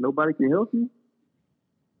nobody can help you,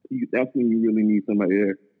 that's when you really need somebody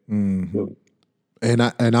there. Mm-hmm. So,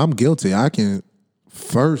 and I'm guilty. I can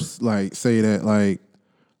first say that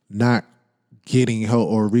not getting help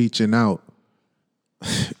or reaching out,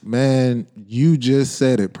 man, you just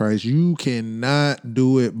said it, Price. You cannot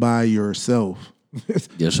do it by yourself.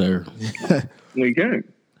 Yes, sir. You can.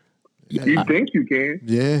 You think you can.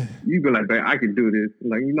 Yeah. You be like, man, I can do this.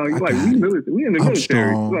 Like, you know, you like, got we it. in the I'm military.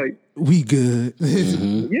 strong. Like, We good.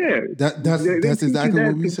 yeah. That's They teach you exactly that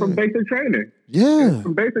what we from said. basic training. Yeah.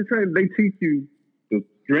 From basic training, they teach you to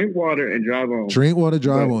drink water and drive on. Drink water,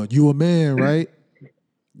 drive But- on. You a man, right?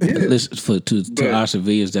 Listen, to But- our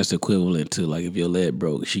civilians, that's equivalent to like if your leg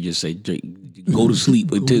broke, she just say, go to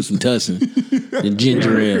sleep and take some tussin and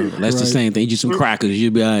ginger ale. That's the same thing. Eat you some crackers,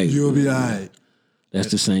 you'll be all right. You'll be all right. That's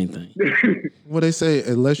the same thing. What they say,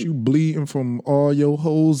 unless you bleeding from all your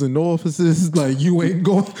holes and orifices, like you ain't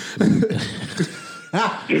going.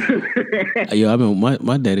 Yo, I remember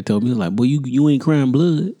my daddy told me, like, boy, you ain't crying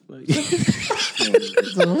blood. Like,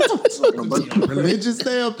 Religious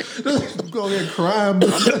damn. Go ahead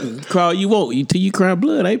crying. cry you won't till you cry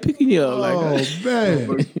blood. I ain't picking you up. Like, Oh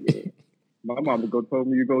man. My mama told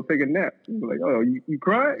me you go take a nap. She was like, oh, you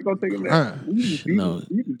cry? Go take a nap. You just beat, No,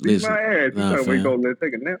 you just beat listen. my ass. Nah, You tell me fam. go let's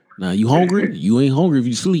take a nap. nah, you hungry? You ain't hungry if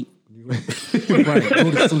you sleep. Right,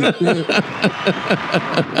 go to sleep.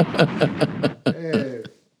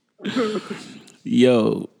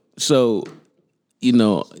 Yo, so you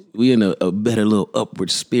know we in a better little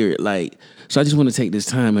upward spirit. Like, so I just want to take this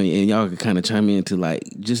time and y'all can kind of chime into like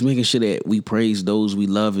just making sure that we praise those we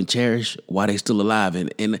love and cherish while they still alive.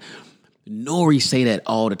 And Nori say that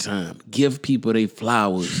all the time. Give people their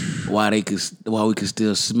flowers while we can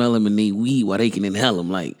still smell them and need weed while they can inhale them.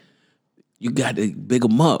 Like, you got to big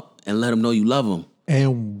them up and let them know you love them.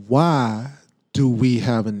 And why do we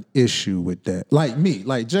have an issue with that? Like me,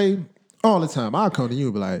 like Jay, all the time, I'll come to you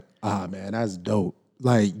and be like, ah, man, that's dope.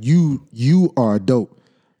 Like, you are dope.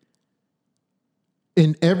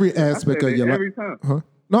 In every aspect say of that your life. every time. Huh?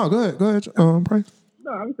 No, go ahead, Price.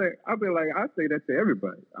 No, I say that to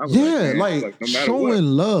everybody. I was Yeah, man, like no matter showing what.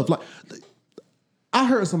 love. Like, I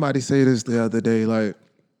heard somebody say this the other day, like,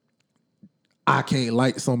 I can't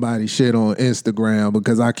like somebody's shit on Instagram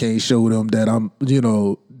because I can't show them that I'm,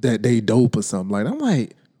 that they dope or something. Like, I'm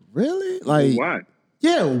like, really? Like, Why?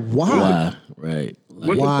 yeah, why? Why? Right. Like,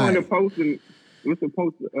 What's Why? the point of posting? What's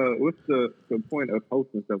the point of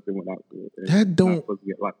posting something without That don't- not supposed to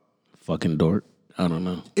get liked? fucking dork. I don't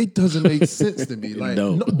know. It doesn't make sense to me. Like,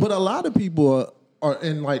 No. but a lot of people are,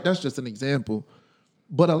 and like that's just an example.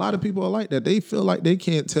 But a lot of people are like that. They feel like they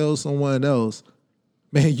can't tell someone else,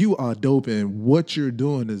 man, you are dope, and what you're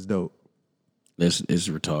doing is dope. It's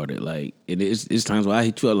retarded. Like, it's times where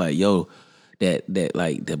I feel like, yo, that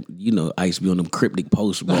like the I used to be on them cryptic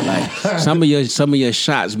posts, but like some of your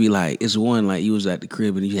shots be like, it's one like you was at the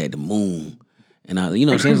crib and you had the moon. And I, what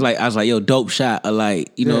I'm saying? It's like, I was like, yo, dope shot. Or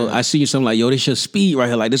like, I see you something like, yo, this your speed right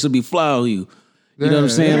here. Like, this will be fly on you. You know what I'm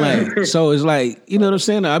saying? Like, so it's like, you know what I'm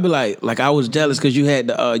saying? I'd be like I was jealous because you had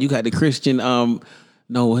the Christian,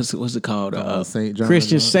 what's it called? St. John,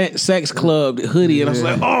 Christian sex club hoodie. And I was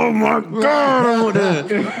like, oh my God, I want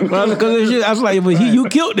that. I was like, but you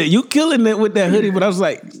killed it. You killing it with that hoodie. But I was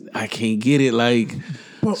like, I can't get it. Like,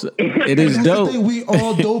 so it is That's dope. the thing, we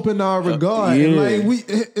all dope in our regard. Yeah.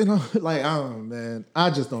 And like like, oh man,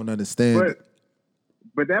 I just don't understand.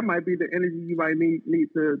 But that might be the energy you might need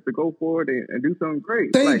to go forward and do something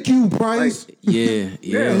great. Thank you, Price. Yeah.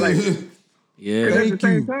 Like, Yeah. at the Thank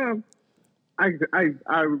same you. time,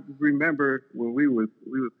 I remember when we was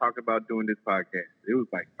talking about doing this podcast. It was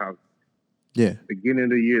like probably Yeah. beginning of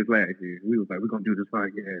the year last year. We was like, we're gonna do this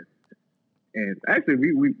podcast. And actually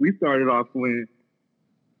we started off when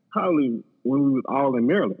we was all in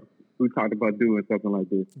Maryland. We talked about doing something like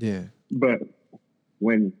this. Yeah. But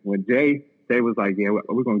when Jay was like, yeah,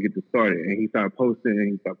 we're gonna get this started, and he started posting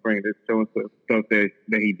and he started bringing this showing stuff that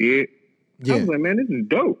he did. I was like, man, this is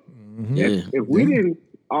dope. Yeah. If we didn't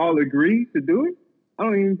all agree to do it, I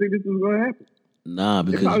don't even think this was gonna happen. Nah, It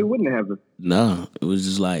because probably wouldn't have happened. nah, it was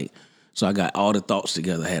just like, so I got all the thoughts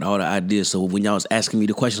together, I had all the ideas. So when y'all was asking me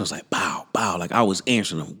the questions, I was like, bow, like I was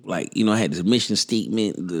answering them. Like, I had this mission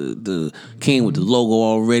statement, the came with the logo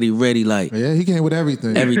already ready, like Yeah, he came with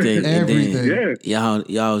everything. everything. And Everything. then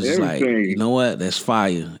y'all was just like, Everything. you know what? That's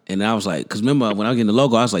fire. And I was like, because remember when I was getting the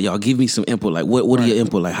logo, I was like, y'all give me some input. Like, what are your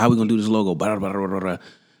input? Like, how we gonna do this logo? Blah, blah, blah, blah, blah.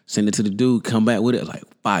 Send it to the dude, come back with it. Like,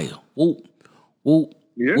 fire. Whoop, whoop,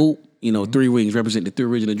 Yeah. whoop. 3 rings represent the 3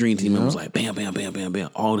 original Dream Team. It was like, bam, bam, bam, bam, bam.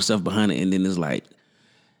 All the stuff behind it. And then it's like,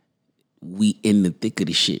 we in the thick of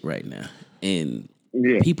the shit right now. And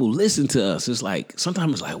Yeah. people listen to us. It's like,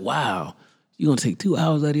 sometimes it's like, wow, you gonna take 2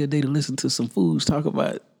 hours out of your day to listen to some fools talk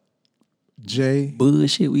about Jay,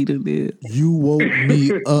 bullshit we done did. you woke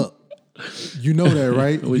me up You know that,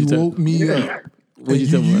 right? What you you woke me up. What you And you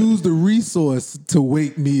talking about? used the resource to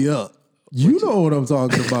wake me up. You know what I'm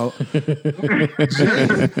talking about.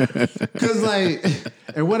 Because, like,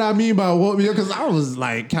 and what I mean by woke me up, because I was,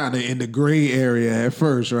 like, kind of in the gray area at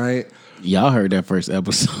first, right? Y'all heard that first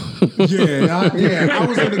episode. I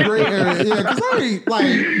was in the gray area. Yeah, because I ain't, like,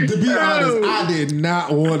 to be honest, I did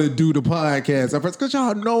not want to do the podcast at first, because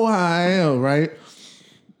y'all know how I am, right?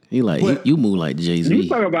 He like But- you move like Jay-Z. You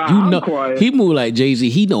talking about I'm quiet. He move like Jay-Z.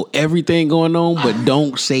 He know everything going on, but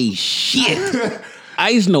don't say shit.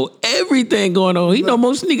 Ice know everything going on. He know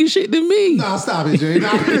more sneaker shit than me. Nah, stop it, Jay.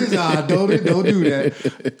 Nah, don't do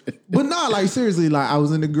that. But nah, like seriously, like I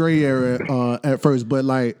was in the gray area at first, but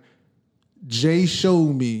like Jay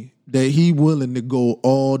showed me that he willing to go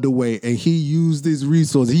all the way, and he used this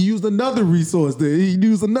resource. He used another resource. He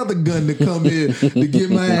used another gun to come in to get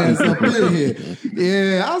my ass up in here.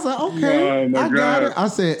 Yeah, I was like, okay, Oh, my I got God. it. I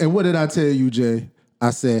said, and what did I tell you, Jay? I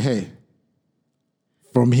said, hey,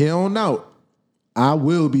 from here on out, I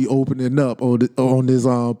will be opening up on this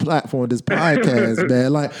platform, this podcast,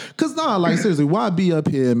 man. Like, cause nah, like seriously, why be up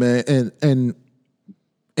here, man? And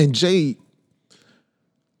Jay,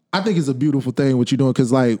 I think it's a beautiful thing what you're doing,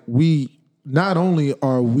 cause like we not only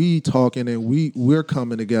are we talking and we're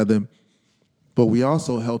coming together, but we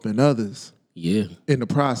also helping others Yeah, in the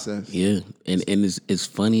process. yeah, and it's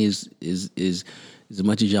funny as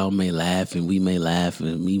much as y'all may laugh and we may laugh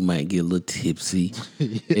and we might get a little tipsy,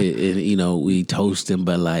 and you know we toasting,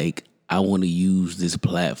 but like I want to use this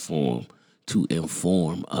platform to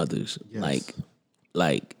inform others.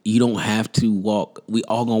 Like you don't have to walk. We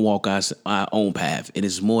all gonna walk our own path, and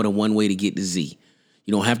it's more than one way to get to Z.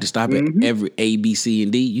 You don't have to stop at every A, B, C, and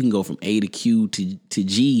D. You can go from A to Q to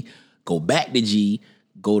G, go back to G,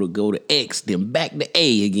 go to X, then back to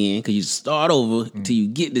A again, because you start over till you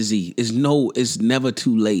get to Z. It's never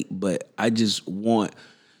too late. But I just want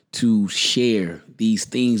to share these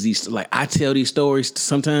things. Like I tell these stories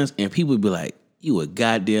sometimes, and people be like, "You a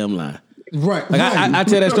goddamn lie." Right. Like right. I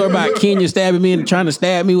tell that story about Kenya stabbing me and trying to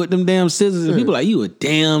stab me with them damn scissors, and people like, "You a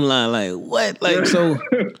damn lie." Like what? Like so.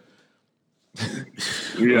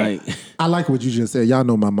 Yeah. Like I like what you just said. Y'all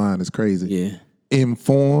know my mind is crazy. yeah,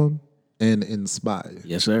 Inform and inspire.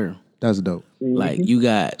 yes sir. That's dope. Like you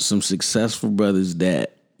got some successful brothers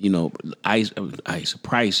that you know, Ice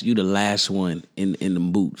Price. You the last one in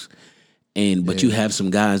them boots, but you have some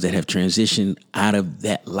guys that have transitioned out of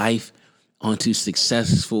that life onto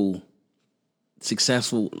successful,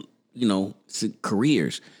 you know,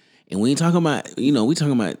 careers. And we ain't talking about, you know, we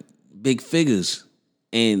talking about big figures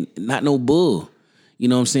and not no bull. You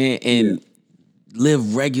know what I'm saying? And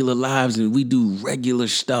live regular lives and we do regular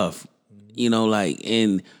stuff. You know, like,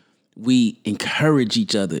 and we encourage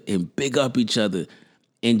each other and big up each other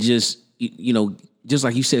and just, you know, just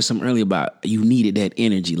like you said something earlier about you needed that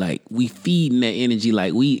energy. Like we feeding that energy.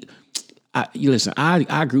 Like you listen,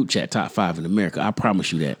 I group chat top 5 in America. I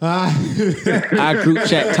promise you that. I group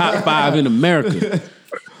chat top 5 in America.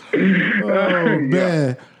 Oh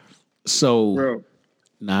man. So Bro.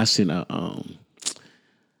 now I sent a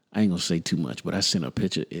I ain't gonna say too much, but I sent a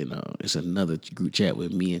picture in it's another group chat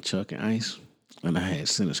with me and Chuck and Ice, and I had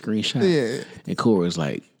sent a screenshot. Yeah. And Cora's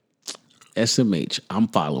like, SMH, I'm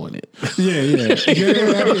following it. Yeah. I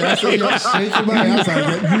said, y'all shaking my ass. I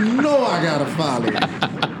was like, you know I gotta follow it.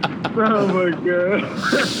 Oh my god.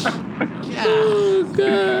 Oh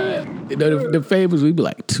God. You know the favors, we be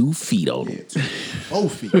like 2 feet on them.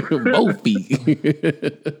 Both feet. Both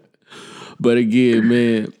feet. But again,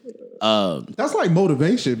 man, That's like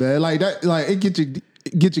motivation, man. Like that. Like it get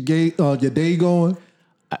your day going.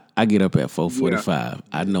 I get up at 4:45.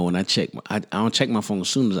 I know when I don't check my phone as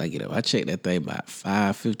soon as I get up. I check that thing about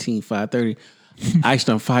 5:15, 5:30. I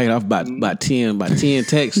done fired off about 10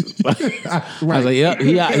 texts. I was like, yep,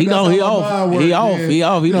 he off. He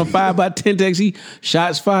off. He done fired about 10 texts. He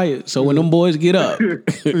shots fired. So when them boys get up,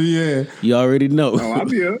 Yeah. you already know. Oh, I'll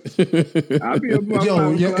be up. About Yo,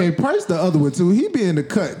 5 yeah, o'clock. and Price the other one too. He be in the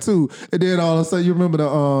cut too. And then all of a sudden, you remember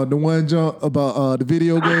the one jump about the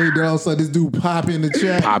video game? Then all of a sudden, this dude pop in the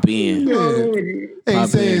chat. Pop in. Ain't Pop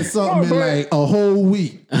saying in. something in bro. like a whole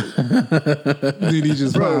week. Then he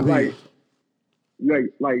just Bro, pop in.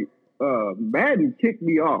 Madden kicked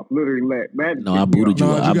me off. Literally, Madden. No, I kicked me booted you.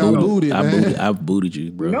 No, you got booted, man. I booted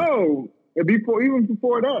you, bro. No, and even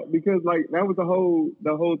before that, because like that was the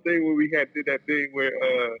whole thing where we did that thing where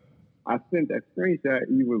I sent that screenshot.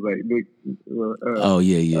 He was like, Oh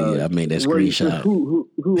yeah. I made that where you- screenshot.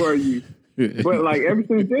 Who are you? But like ever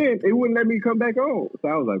since then, it wouldn't let me come back on. So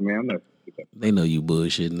I was like, man, I'm not. They know you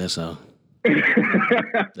bullshitting. That's all.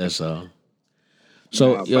 That's all.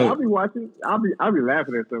 So But yo, I'll be watching. I'll be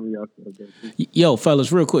laughing at some of y'all stuff. though. yo,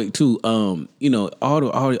 fellas, real quick too. You know, all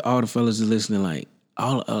the fellas are listening. Like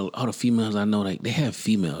all the females I know, like they have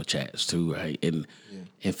female chats too, right? And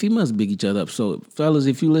females big each other up. So fellas,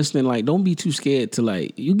 if you listening, like don't be too scared to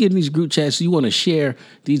like you get in these group chats. So you want to share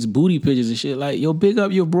these booty pictures and shit. Like yo, big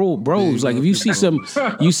up your bros. Like if you see some,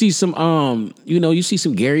 you see some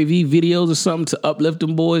Gary Vee videos or something to uplift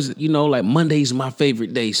them boys. You know, like Monday's my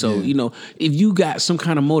favorite day. So you know, if you got some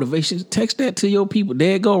kind of motivation, text that to your people.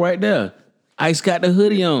 There it go, right there. Ice got the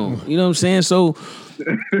hoodie on. You know what I'm saying? So,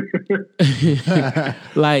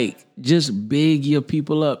 like, just big your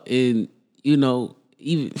people up, and you know,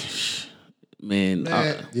 even man,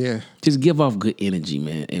 just give off good energy,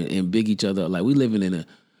 man, and big each other up. Like we living in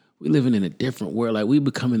a different world. Like we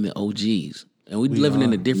becoming the OGs, and we living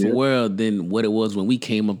in a different world than what it was when we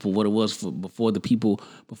came up, or what it was before the people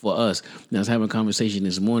before us. And I was having a conversation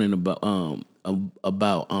this morning about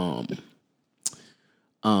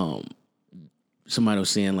somebody was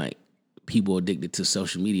saying like people addicted to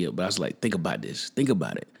social media, but I was like, think about this. Think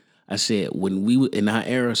about it. I said, when we were in our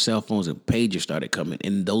era, cell phones and pagers started coming,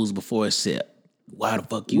 and those before us said, why the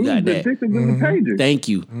fuck you got that? Thank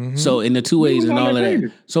you. So in the 2 ways and all of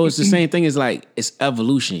that. So it's the same thing as like, it's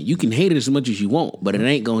evolution. You can hate it as much as you want, but it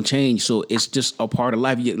ain't gonna change. So it's just a part of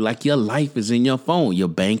life. Like your life is in your phone, your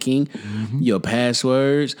banking, your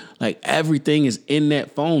passwords, like everything is in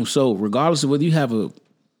that phone. So regardless of whether you have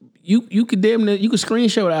you could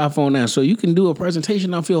screenshot an iPhone now, so you can do a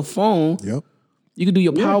presentation off your phone. Yep. You can do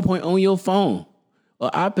your PowerPoint on your phone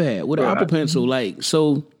or iPad with an Apple Pencil. Like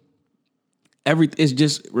so, it's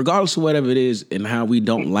just regardless of whatever it is and how we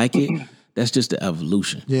don't like it. That's just the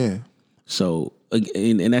evolution. Yeah. So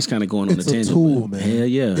and that's kind of going on It's the tangent. a tool, man. Hell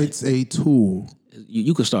yeah, it's a tool.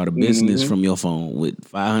 You could start a business from your phone with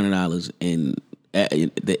 $500 and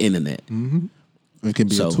the internet. It can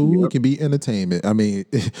be So- a tool. It can be entertainment. I mean,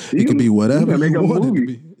 it can be whatever make you a want it to movie.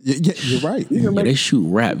 be. Yeah, you're right. Yeah, they shoot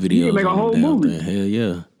rap videos. make a on whole down movie. there. Hell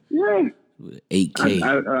yeah, Yeah.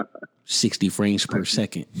 8K, 60 frames per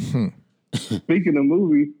second. Speaking of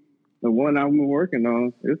movies, the one I've been working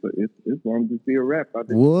on, it's going to see a rap. I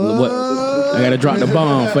think. What? I gotta drop the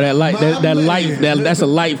bomb for that light. That's a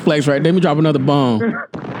light flex, right? Let me drop another bomb.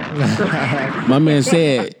 My man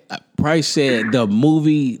said, Price said the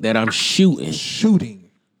movie that I'm shooting.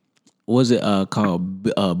 Was it called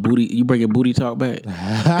Booty? You bringing Booty Talk back?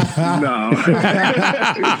 No.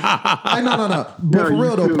 No. But for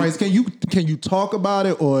real though, Price, can you talk about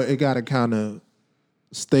it, or it gotta kind of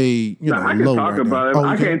stay, I can low talk right about now? it.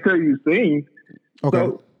 I can't tell you things. Okay.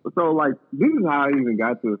 So like this is how I even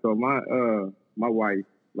got to it. So my wife,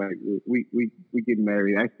 like we get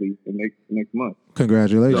married actually the next month.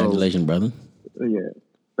 Congratulations. Congratulations, brother. Yeah,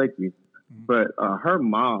 thank you. But her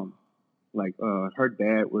mom, like her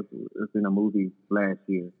dad was in a movie last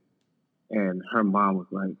year, and her mom was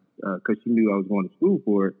like, because she knew I was going to school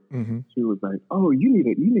for it, she was like, "Oh, you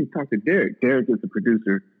need to talk to Derek. Derek is the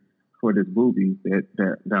producer for this movie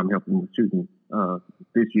that I'm helping with shooting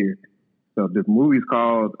this year." So the movie's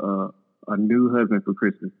called A New Husband for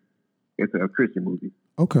Christmas. It's a Christian movie.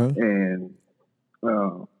 Okay. And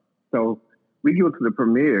so we go to the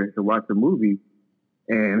premiere to watch the movie,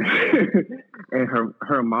 and and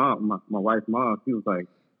her mom, my wife's mom, she was like,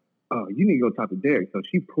 "Oh, you need to go talk to Derek." So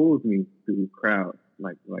she pulls me through the crowd,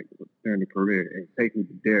 like during the premiere, and takes me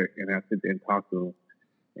to Derek, and I sit there and talk to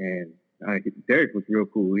him. And Derek was real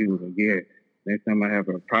cool. He was like, "Yeah, next time I have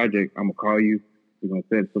a project, I'm gonna call you. We're gonna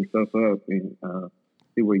set some stuff up and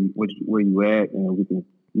see where you at, and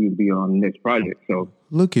you'll be on the next project." So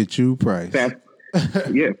Look at you, Price. that's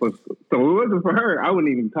yeah. So if it wasn't for her, I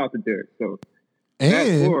wouldn't even talk to Derek. So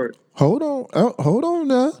And forward. hold on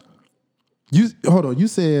now. You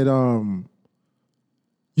said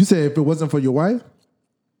if it wasn't for your wife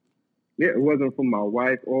yeah, it wasn't for my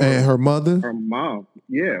wife or and her mother. her mom.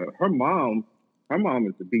 Yeah, her mom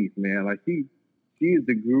is the beast, man. Like she is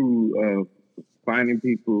the guru of finding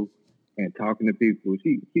people and talking to people.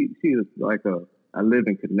 She is like a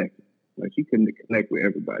living connection. Like she can connect with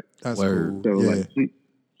everybody. That's Word. cool. So Yeah. like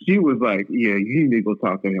she was like, "Yeah, you need to go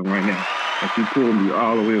talk to him right now." And she pulled me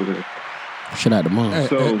all the way over there. Shout out to mom.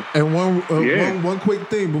 So One quick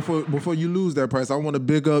thing before you lose that, Price, I want to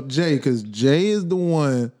big up Jay, because Jay is the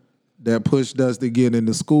one that pushed us to get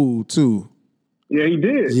into school too. yeah, he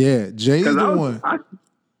did. Yeah, Jay is the one. I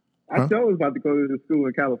was about to go to the school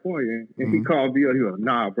in California, and he called me up. He was like,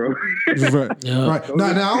 "Nah, bro." Right. Yeah. Right.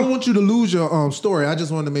 Now, I don't want you to lose your story. I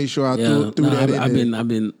just wanted to make sure I threw that in there. I've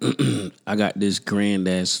been I got this grand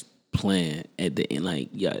ass plan at the end.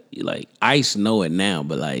 Like Ice know it now,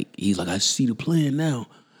 but like he's like, I see the plan now.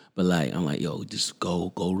 But like, I'm like, yo, just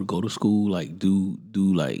go to school, like do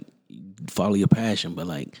like follow your passion. But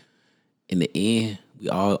like in the end, we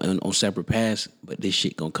all on separate paths, but this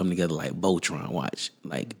shit gonna come together like Voltron. Watch,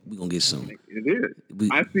 like we gonna get some. It is.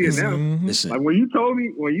 I see it now. Listen, Like when you told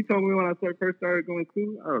me when I first started going to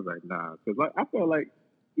school, I was like, nah, because like I felt like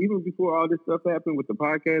even before all this stuff happened with the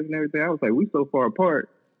podcast and everything, I was like, we so far apart,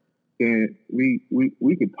 and we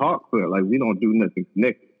could talk, but like we don't do nothing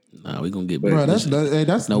connected. nah, we gonna get Bro, better.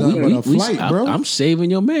 that's No, nothing but a flight, bro. I'm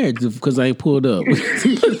saving your marriage because I ain't pulled up. You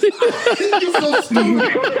so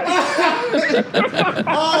stupid.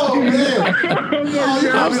 Oh man.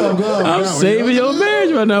 I'm saving your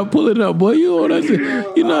marriage right now, pulling up, boy. You know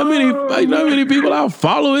how many people I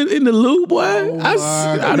follow in the loop, boy.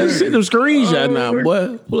 I done sent them screenshots now,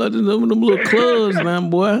 boy. Pull out them little clubs now,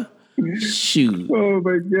 boy. Shoot, Oh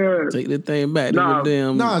my god. take that thing back. Nah,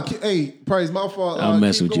 Damn. Nah, hey, Price, my fault. I'm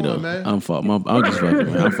messing keep with you going, though. man. I'm just fucking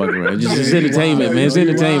around. I'm fucking around. It's entertainment, man. It's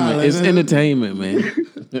entertainment. It's entertainment, man.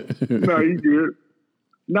 No, you good.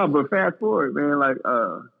 No, but fast forward, man. Like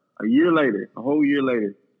a whole year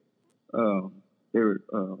later, there was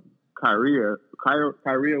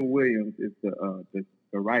Kyria Williams is the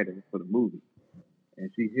writer for the movie, and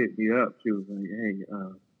she hit me up. She was like, "Hey,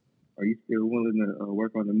 are you still willing to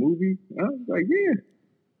work on the movie?" I was like, "Yeah."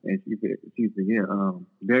 And she said, "Yeah,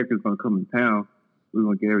 Derek is gonna come in town. We're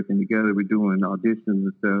gonna get everything together. We're doing auditions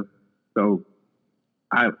and stuff." So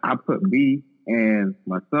I put me and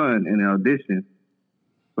my son in the audition.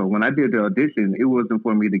 So when I did the audition, it wasn't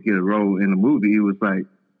for me to get a role in the movie. It was like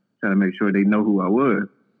trying to make sure they know who I was.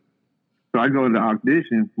 So I go to the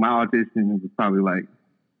audition. My audition was probably like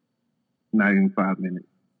not even 5 minutes.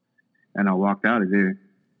 And I walked out of there.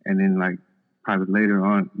 And then like probably later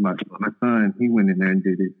on, my son, he went in there and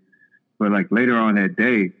did it. But like later on that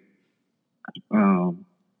day,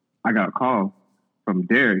 I got a call from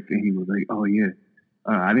Derek, and he was like, "Oh yeah,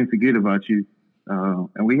 I didn't forget about you."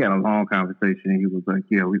 And we had a long conversation. He was like,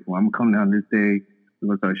 "Yeah, I'm gonna come down this day. We're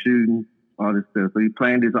gonna start shooting all this stuff." So he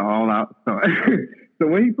planned this all out. So, so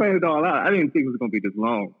when he planned it all out, I didn't think it was gonna be this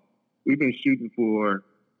long. We've been shooting for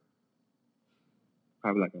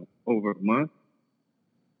probably like over a month.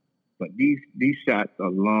 But these shots are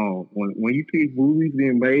long. When you see movies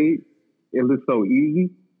being made, it looks so easy,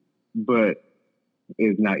 but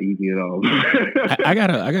it's not easy at all. I got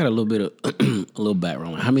a little bit of a little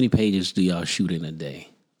background. How many pages do y'all shoot in a day?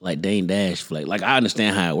 Like Dame Dash flex. Like I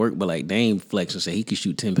understand how it works, but like Dame flex and say he could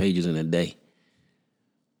shoot 10 pages in a day.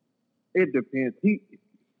 It depends.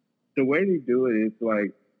 The way they do it is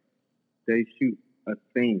like they shoot a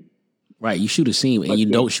scene. Right, you shoot a scene and you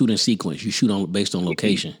don't shoot in sequence. You shoot based on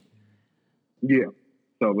location. Yeah.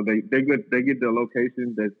 So they get the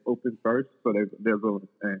location that's open first. So they'll go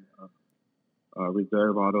and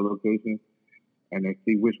reserve all the locations, and they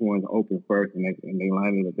see which one's open first, and they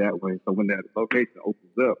line it that way. So when that location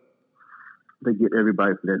opens up, they get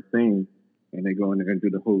everybody for that scene, and they go in there and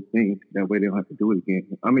do the whole thing. That way they don't have to do it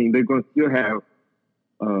again. I mean, they're going to still have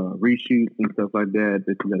reshoots and stuff like that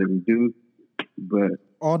you got to redo, but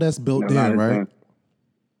all that's built in, right?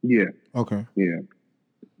 Yeah. Okay. Yeah.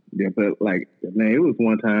 Yeah, but like, man, it was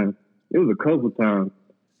a couple times.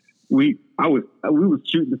 We was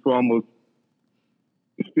shooting for almost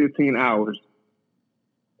 15 hours,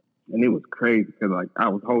 and it was crazy because like I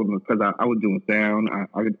was holding, because I was doing sound.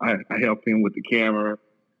 I helped him with the camera.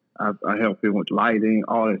 I helped him with lighting,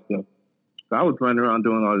 all that stuff. So I was running around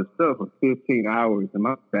doing all this stuff for 15 hours, and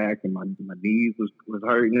my back and my knees was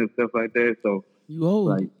hurting and stuff like that. So you old.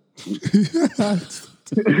 Like,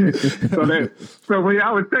 so when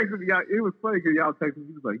I was texting y'all, it was funny because y'all texting me,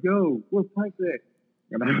 he was like, "Yo, what's like that?"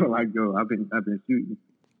 And I was like, "Yo, I've been shooting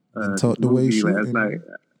talk the way you last night."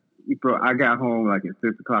 Bro, I got home like at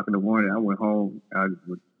 6 o'clock in the morning. I went home. I just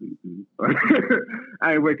went to sleep. I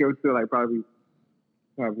didn't wake up until like probably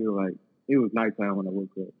like it was nighttime when I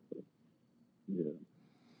woke up. So, yeah,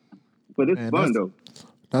 but it's fun though.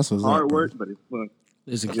 That's what's hard up, work, but it's fun.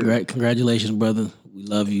 Listen, congratulations, brother. We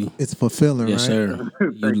love you. It's fulfilling, yes, right? Yes,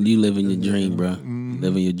 sir. You living your dream, bro.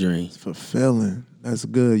 Living your dream. It's fulfilling. That's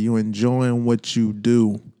good. You enjoying what you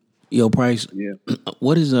do. Yo, Price. Yeah.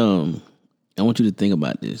 What is I want you to think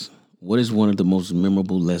about this. What is one of the most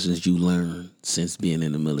memorable lessons you learned since being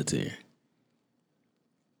in the military?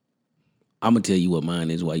 I'm gonna tell you what mine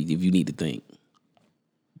is. If you need to think.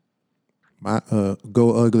 My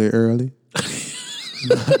go ugly early.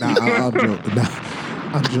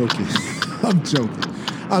 I'm joking.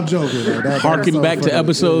 Harking back to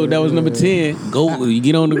episode that was number 10. Go, you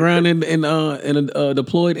get on the ground in a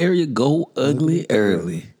deployed area. Go ugly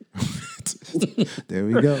early. There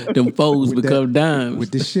we go. Them foes With become dimes.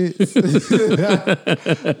 With the shits.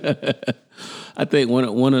 I think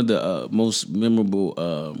one of the most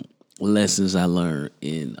memorable lessons I learned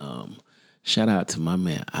in shout out to my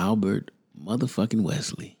man Albert motherfucking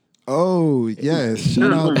Wesley. Oh, yes.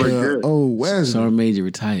 Shout out to Wesley. Sergeant Major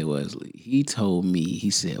retired Wesley. He told me, he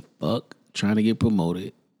said, fuck trying to get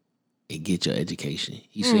promoted and get your education.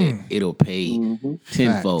 He said it'll pay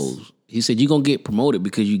tenfold. He said you're gonna get promoted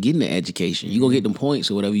because you're getting the education. You're gonna get them points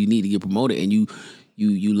or whatever you need to get promoted, and you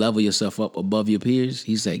level yourself up above your peers.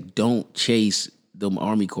 He's like, don't chase them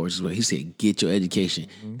Army courses. But he said, get your education.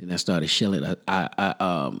 Then I started shelling.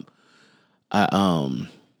 I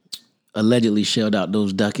allegedly shelled out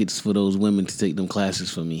those ducats for those women to take them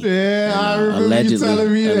classes for me. Yeah, I remember you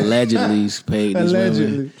telling me that. Allegedly paid these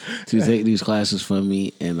women to take these classes for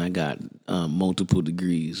me, and I got multiple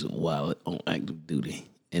degrees while on active duty.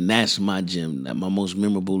 And that's my gem. My most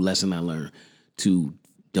memorable lesson I learned: to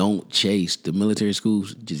don't chase the military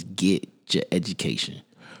schools. Just get your education.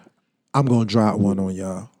 I'm gonna drop one on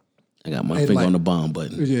y'all. I got my finger on the bomb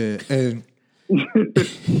button. Yeah, and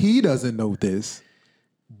he doesn't know this,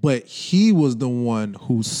 but he was the one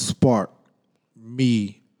who sparked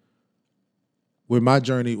me with my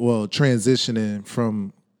journey, well, transitioning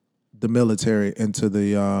from the military into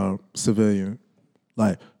the civilian.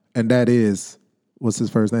 Like, and that is, what's his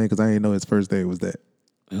first name? Because I didn't know his first name was that.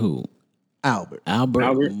 Who? Albert.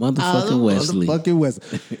 Motherfucking Wesley. Motherfucking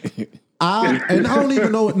Wesley. I don't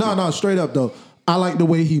even know. No, straight up though. I like the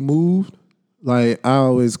way he moved. Like, I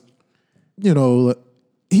always, he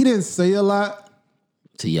didn't say a lot.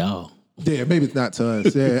 To y'all. Yeah, maybe it's not to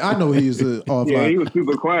us. Yeah, I know he's off. Yeah, he was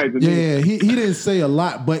super quiet. Yeah, he didn't say a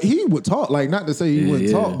lot, but he would talk. Like, not to say he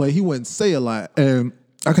wouldn't talk, but he wouldn't say a lot. And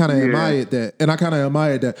I kind of admired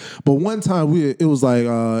that. But one time it was like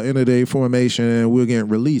end of day formation, and we were getting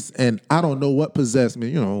released. And I don't know what possessed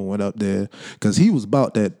me. Went up there because he was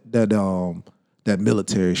about that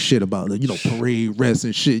military shit about parade rest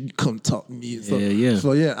and shit. You come talk to me. And stuff. Yeah.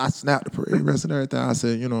 So I snapped the parade rest and everything. I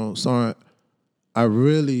said, Sergeant, I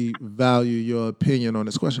really value your opinion on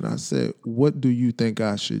this question. I said, what do you think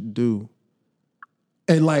I should do?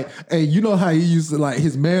 And you know how he used to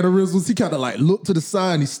his mannerisms? He kind of looked to the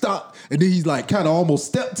side and he stopped, and then he's kind of almost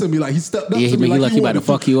stepped to me, he stepped up to me. He about to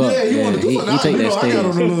fuck you up. Yeah, he wanted to do something. He take that I got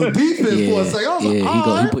on a little defense for a second. I was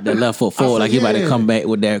like, he put that left foot forward he about to come back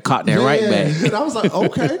with that, caught that right back. And I was like,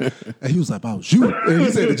 okay. And he was like, if I was you. And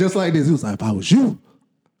he said it just like this. He was like, if I was you,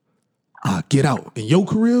 I'd get out. In your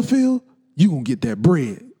career field, you gonna get that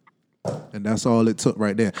bread. And that's all it took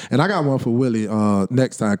right there. And I got one for Willie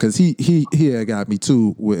next time, because he had got me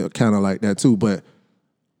too with kind of like that too. But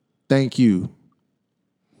thank you,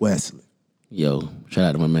 Wesley. Yo, shout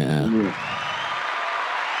out to my man Al.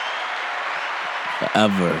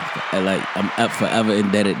 Forever, I'm forever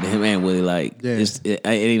indebted to him and Willie. It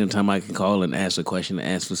ain't no time I can call and ask a question and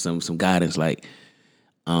ask for some guidance.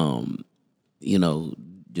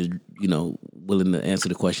 Just willing to answer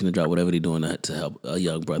the question and drop whatever they're doing to help a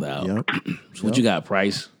young brother out. Yep. So what you got,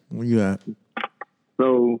 Price? What you got?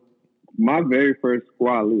 So my very first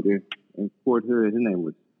squad leader in Fort Hood, his name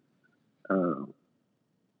was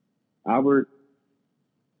Albert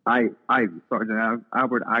Sergeant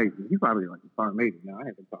Albert Ivy. He's probably a sergeant major now. I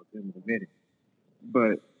haven't talked to him in a minute.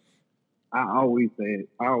 But I always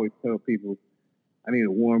tell people I need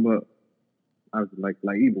to warm up. I was like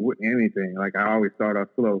even with anything, I always start off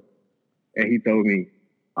slow. And he told me,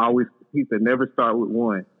 he said, never start with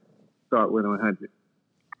 1, start with 100.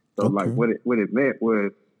 So what it meant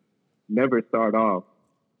was never start off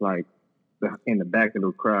in the back of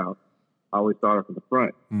the crowd. I always start off in the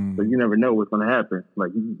front. So you never know what's going to happen.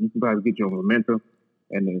 You can probably get your momentum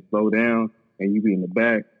and then slow down and you be in the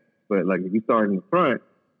back. But if you start in the front,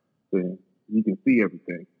 then you can see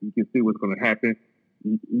everything. You can see what's going to happen.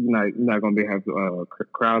 You're not going to have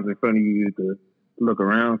crowds in front of you to look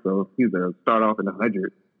around. So either start off in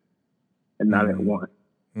 100 and not at 1.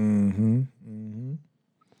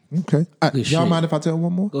 Okay. Y'all mind if I tell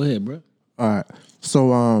one more? Go ahead, bro. All right.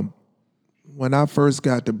 So when I first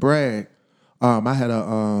got to Bragg, I had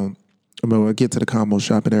I get to the combo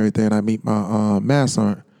shop and everything, and I meet my Mass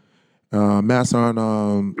Sergeant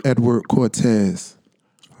Edward Cortez.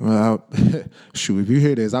 Shoot, if you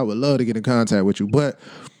hear this, I would love to get in contact with you. But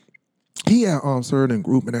he had served in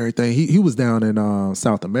group and everything. He was down in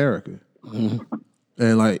South America.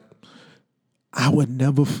 And I would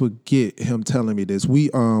never forget him telling me this. We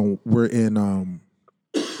were in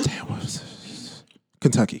what was it?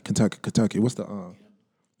 Kentucky. What's the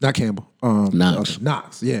not Campbell. Knox.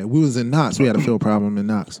 Knox. Yeah, we was in Knox. We had a field problem in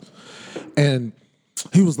Knox. And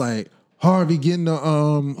he was like, Harvey getting the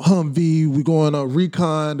Humvee. We going on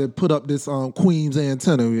recon to put up this Queens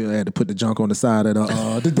antenna. We had to put the junk on the side of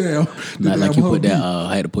the damn. Not like you put Humvee. that.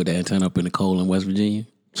 I had to put that antenna up in the coal in West Virginia.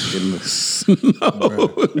 In the snow.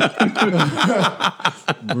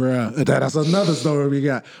 Bruh. That's another story we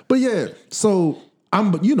got. But yeah, so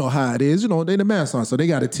you know how it is. You know, they the master, so they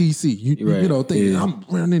got a TC. Right. You know, thinking Yeah. I'm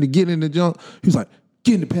running to get in the junk. He was like,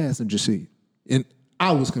 get in the passenger seat. And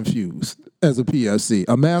I was confused as a PFC.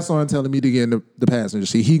 A master telling me to get in the passenger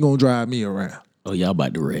seat. He gonna drive me around. Oh, y'all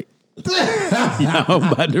about to wreck. Y'all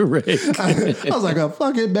about to wreck. I was like, a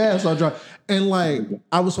fucking master drive. And like,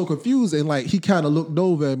 I was so confused. And like, he kind of looked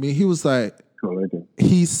over at me. He was like,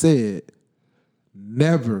 he said,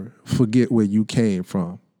 never forget where you came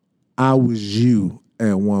from. I was you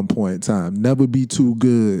at one point in time. Never be too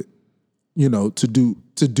good, you know, to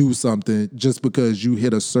do something just because you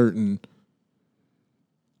hit a certain,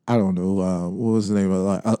 I don't know, what was the name of it?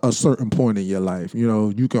 Like a certain point in your life. You know,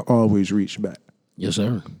 you can always reach back. Yes,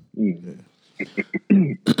 sir.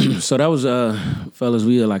 So that was fellas,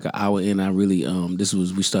 we are like an hour in. I really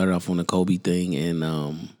we started off on the Kobe thing, and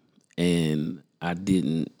I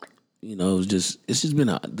didn't, you know, it's just been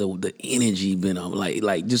the energy been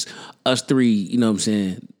like just us three, you know what I'm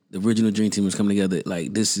saying? The original Dream Team was coming together.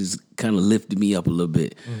 Like this is kind of lifted me up a little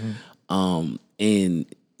bit. And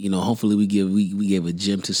you know, hopefully we gave a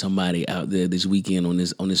gem to somebody out there this weekend on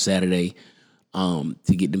this Saturday.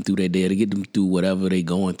 To get them through that day, to get them through whatever they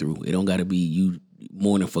going through. It don't got to be you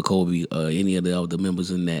mourning for Kobe or any of the other members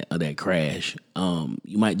in that crash.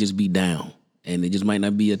 You might just be down, and it just might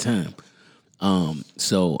not be your time.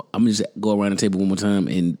 So I'm gonna just go around the table one more time,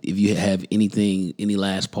 and if you have any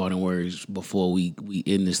last parting words before we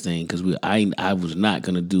end this thing, because I was not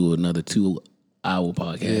gonna do another 2-hour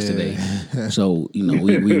podcast today. So you know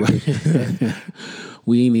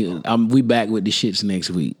we back with the shits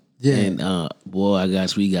next week. Yeah. And boy,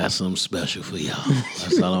 we got something special for y'all.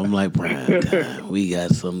 That's all I'm like, prime time. We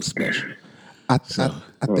got something special. I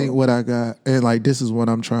think what I got, and like this is what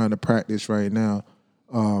I'm trying to practice right now,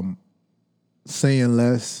 saying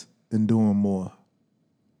less and doing more.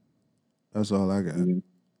 That's all I got.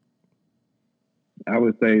 I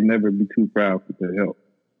would say never be too proud to help.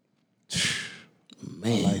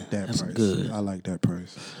 Man, I like that that's price. good. I like that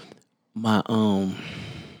price. My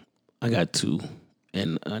I got two.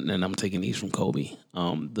 And I'm taking these from Kobe.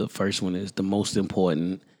 The first one is the most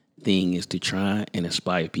important thing is to try and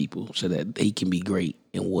inspire people so that they can be great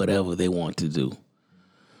in whatever they want to do.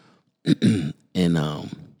 And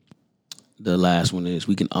the last one is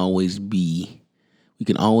we can always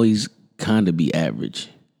kind of be average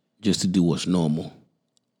just to do what's normal.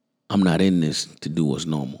 I'm not in this to do what's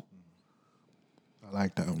normal. I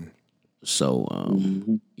like that one. So,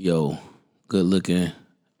 yo, good looking.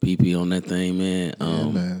 PP on that thing, man.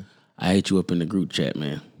 Man. I hit you up in the group chat,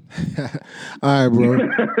 man. All right, bro.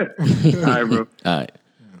 All right.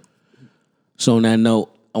 So on that note,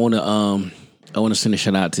 I want to send a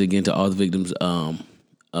shout out to all the victims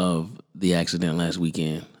of the accident last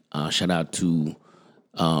weekend. Shout out to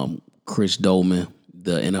Chris Dolman,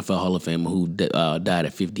 the NFL Hall of Famer who died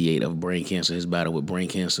at 58 of brain cancer. His battle with brain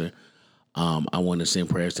cancer. I want to send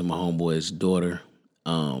prayers to my homeboy's daughter.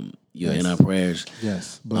 You're in our prayers.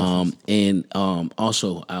 Yes. And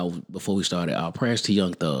also, before we started, our prayers to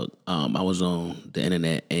Young Thug. I was on the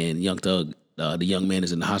internet, and Young Thug, the young man,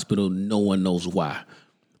 is in the hospital. No one knows why.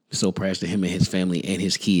 So prayers to him and his family and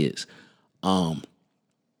his kids.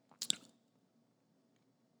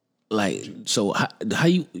 So how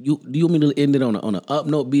you do you want me to end it on an up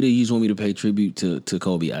note beat, or you just want me to pay tribute to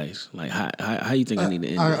Kobe Ice? Like how you think I need to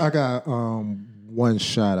end it? I got one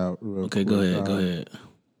shout out. Real Okay, quick. go ahead.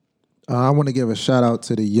 I want to give a shout out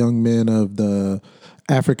to the young men of the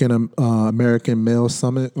African American Male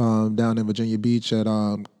Summit down in Virginia Beach at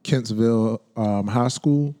Kentsville High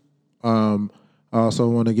School. I also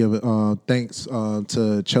want to give thanks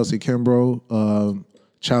to Chelsea Kimbrough,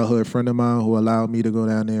 childhood friend of mine, who allowed me to go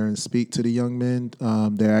down there and speak to the young men.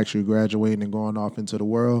 They're actually graduating and going off into the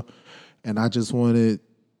world. And I just wanted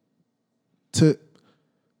to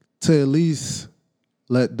at least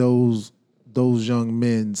let those young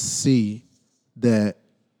men see that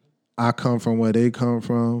I come from where they come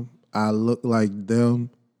from. I look like them,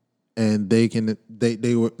 and they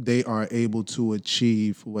are able to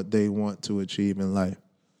achieve what they want to achieve in life.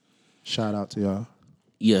 Shout out to y'all.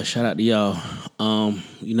 Yeah, shout out to y'all.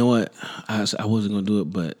 You know what? I wasn't gonna do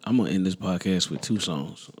it, but I'm gonna end this podcast with 2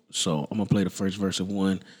 songs. So I'm gonna play the first verse of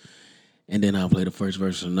one, and then I'll play the first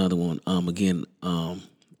verse of another one.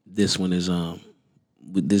 This one is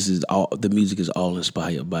this is all, the music is all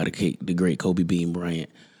inspired by the great Kobe Bean Bryant.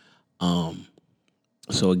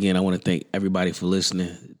 So again, I want to thank everybody for listening.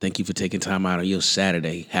 Thank you for taking time out on your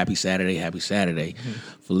Saturday. Happy Saturday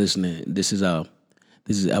for listening. This is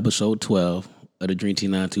episode 12 of the Dream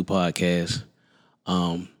Team 92 podcast.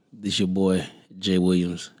 This your boy Jay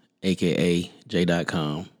Williams, aka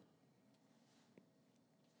J.com.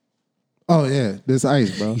 Oh yeah, this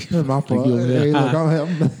ice, bro. My fault. Hey, look,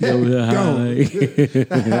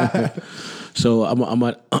 So I'm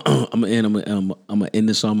gonna end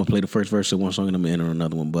this song. I'm gonna play the first verse of one song and I'm gonna end on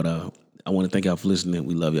another one. But I want to thank y'all for listening.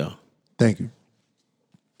 We love y'all. Thank you.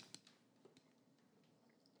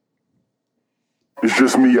 It's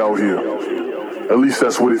just me out here. At least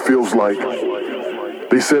that's what it feels like.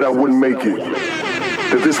 They said I wouldn't make it,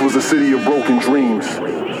 that this was a city of broken dreams.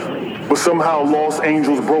 But somehow lost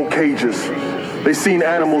angels broke cages. They seen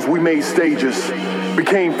animals, we made stages.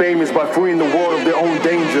 Became famous by freeing the world of their own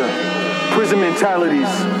danger. Prison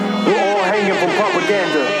mentalities, we're all hanging from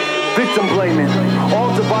propaganda. Victim blaming,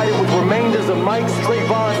 all divided with remainders of Mikes,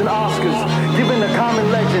 Trayvons, and Oscars. Given the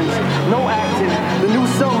common legends, no acting. The new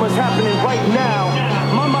Selma's happening right now.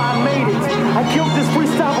 Mama, I made it. I killed this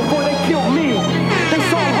freestyle before they killed me. They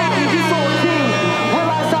saw Rocky, you saw a king.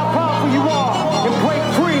 Realize how powerful you are and break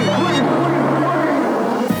free.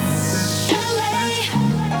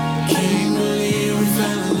 Can't believe we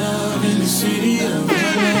fell in love in the city of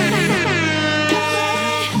LA.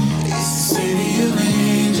 It's the city of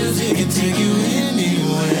angels, it can take you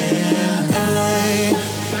anywhere. LA,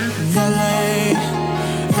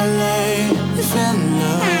 we fell in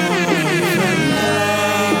love.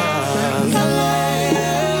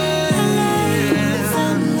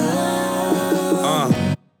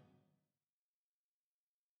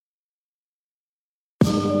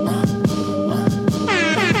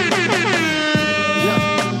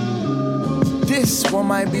 This one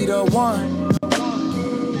might be the one.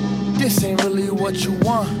 This ain't really what you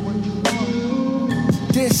want.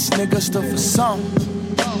 This nigga stood for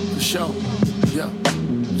something. For sure.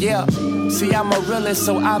 Yeah. See, I'm a realist,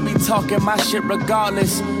 so I be talking my shit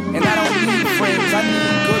regardless. And I don't need friends, I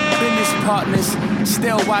need good business partners.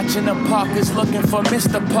 Still watching the Parkers, looking for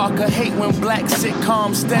Mr. Parker. Hate when black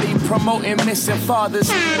sitcoms steady promoting missing fathers.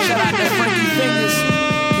 Shout out to Frankie Fingers.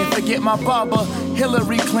 Can't forget my barber.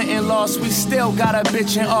 Hillary Clinton lost, we still got a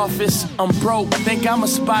bitch in office. I'm broke, think I'ma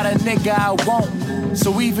spot a nigga I won't.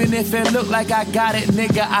 So even if it look like I got it,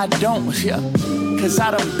 nigga, I don't. Yeah. Cause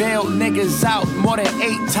I done bailed niggas out more than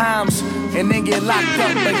 8 times and then get locked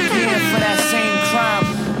up again for that same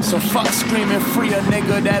crime. So fuck screaming free a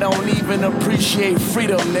nigga that don't even appreciate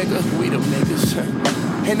freedom, nigga. We them niggas.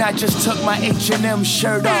 And I just took my H&M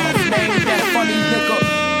shirt off, named that funny nigga.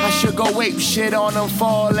 I should go ape shit on them for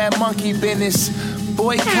all that monkey business.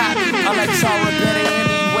 Boycott, I like Zara better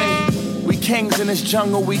anyway. We kings in this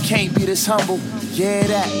jungle, we can't be this humble. Yeah,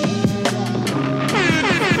 that.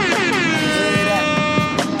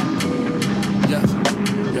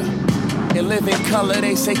 In living color,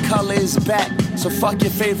 they say color is back. So fuck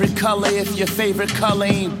your favorite color if your favorite color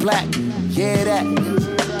ain't black. Yeah, that.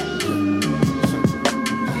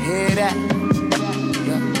 Hear that?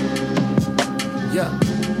 Yeah.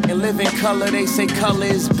 In living color, they say color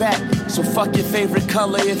is back. So fuck your favorite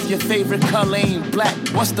color if your favorite color ain't black.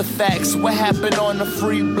 What's the facts? What happened on the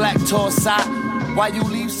free black tour side? Why you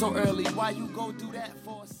leave so early? Why you go do that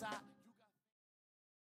for a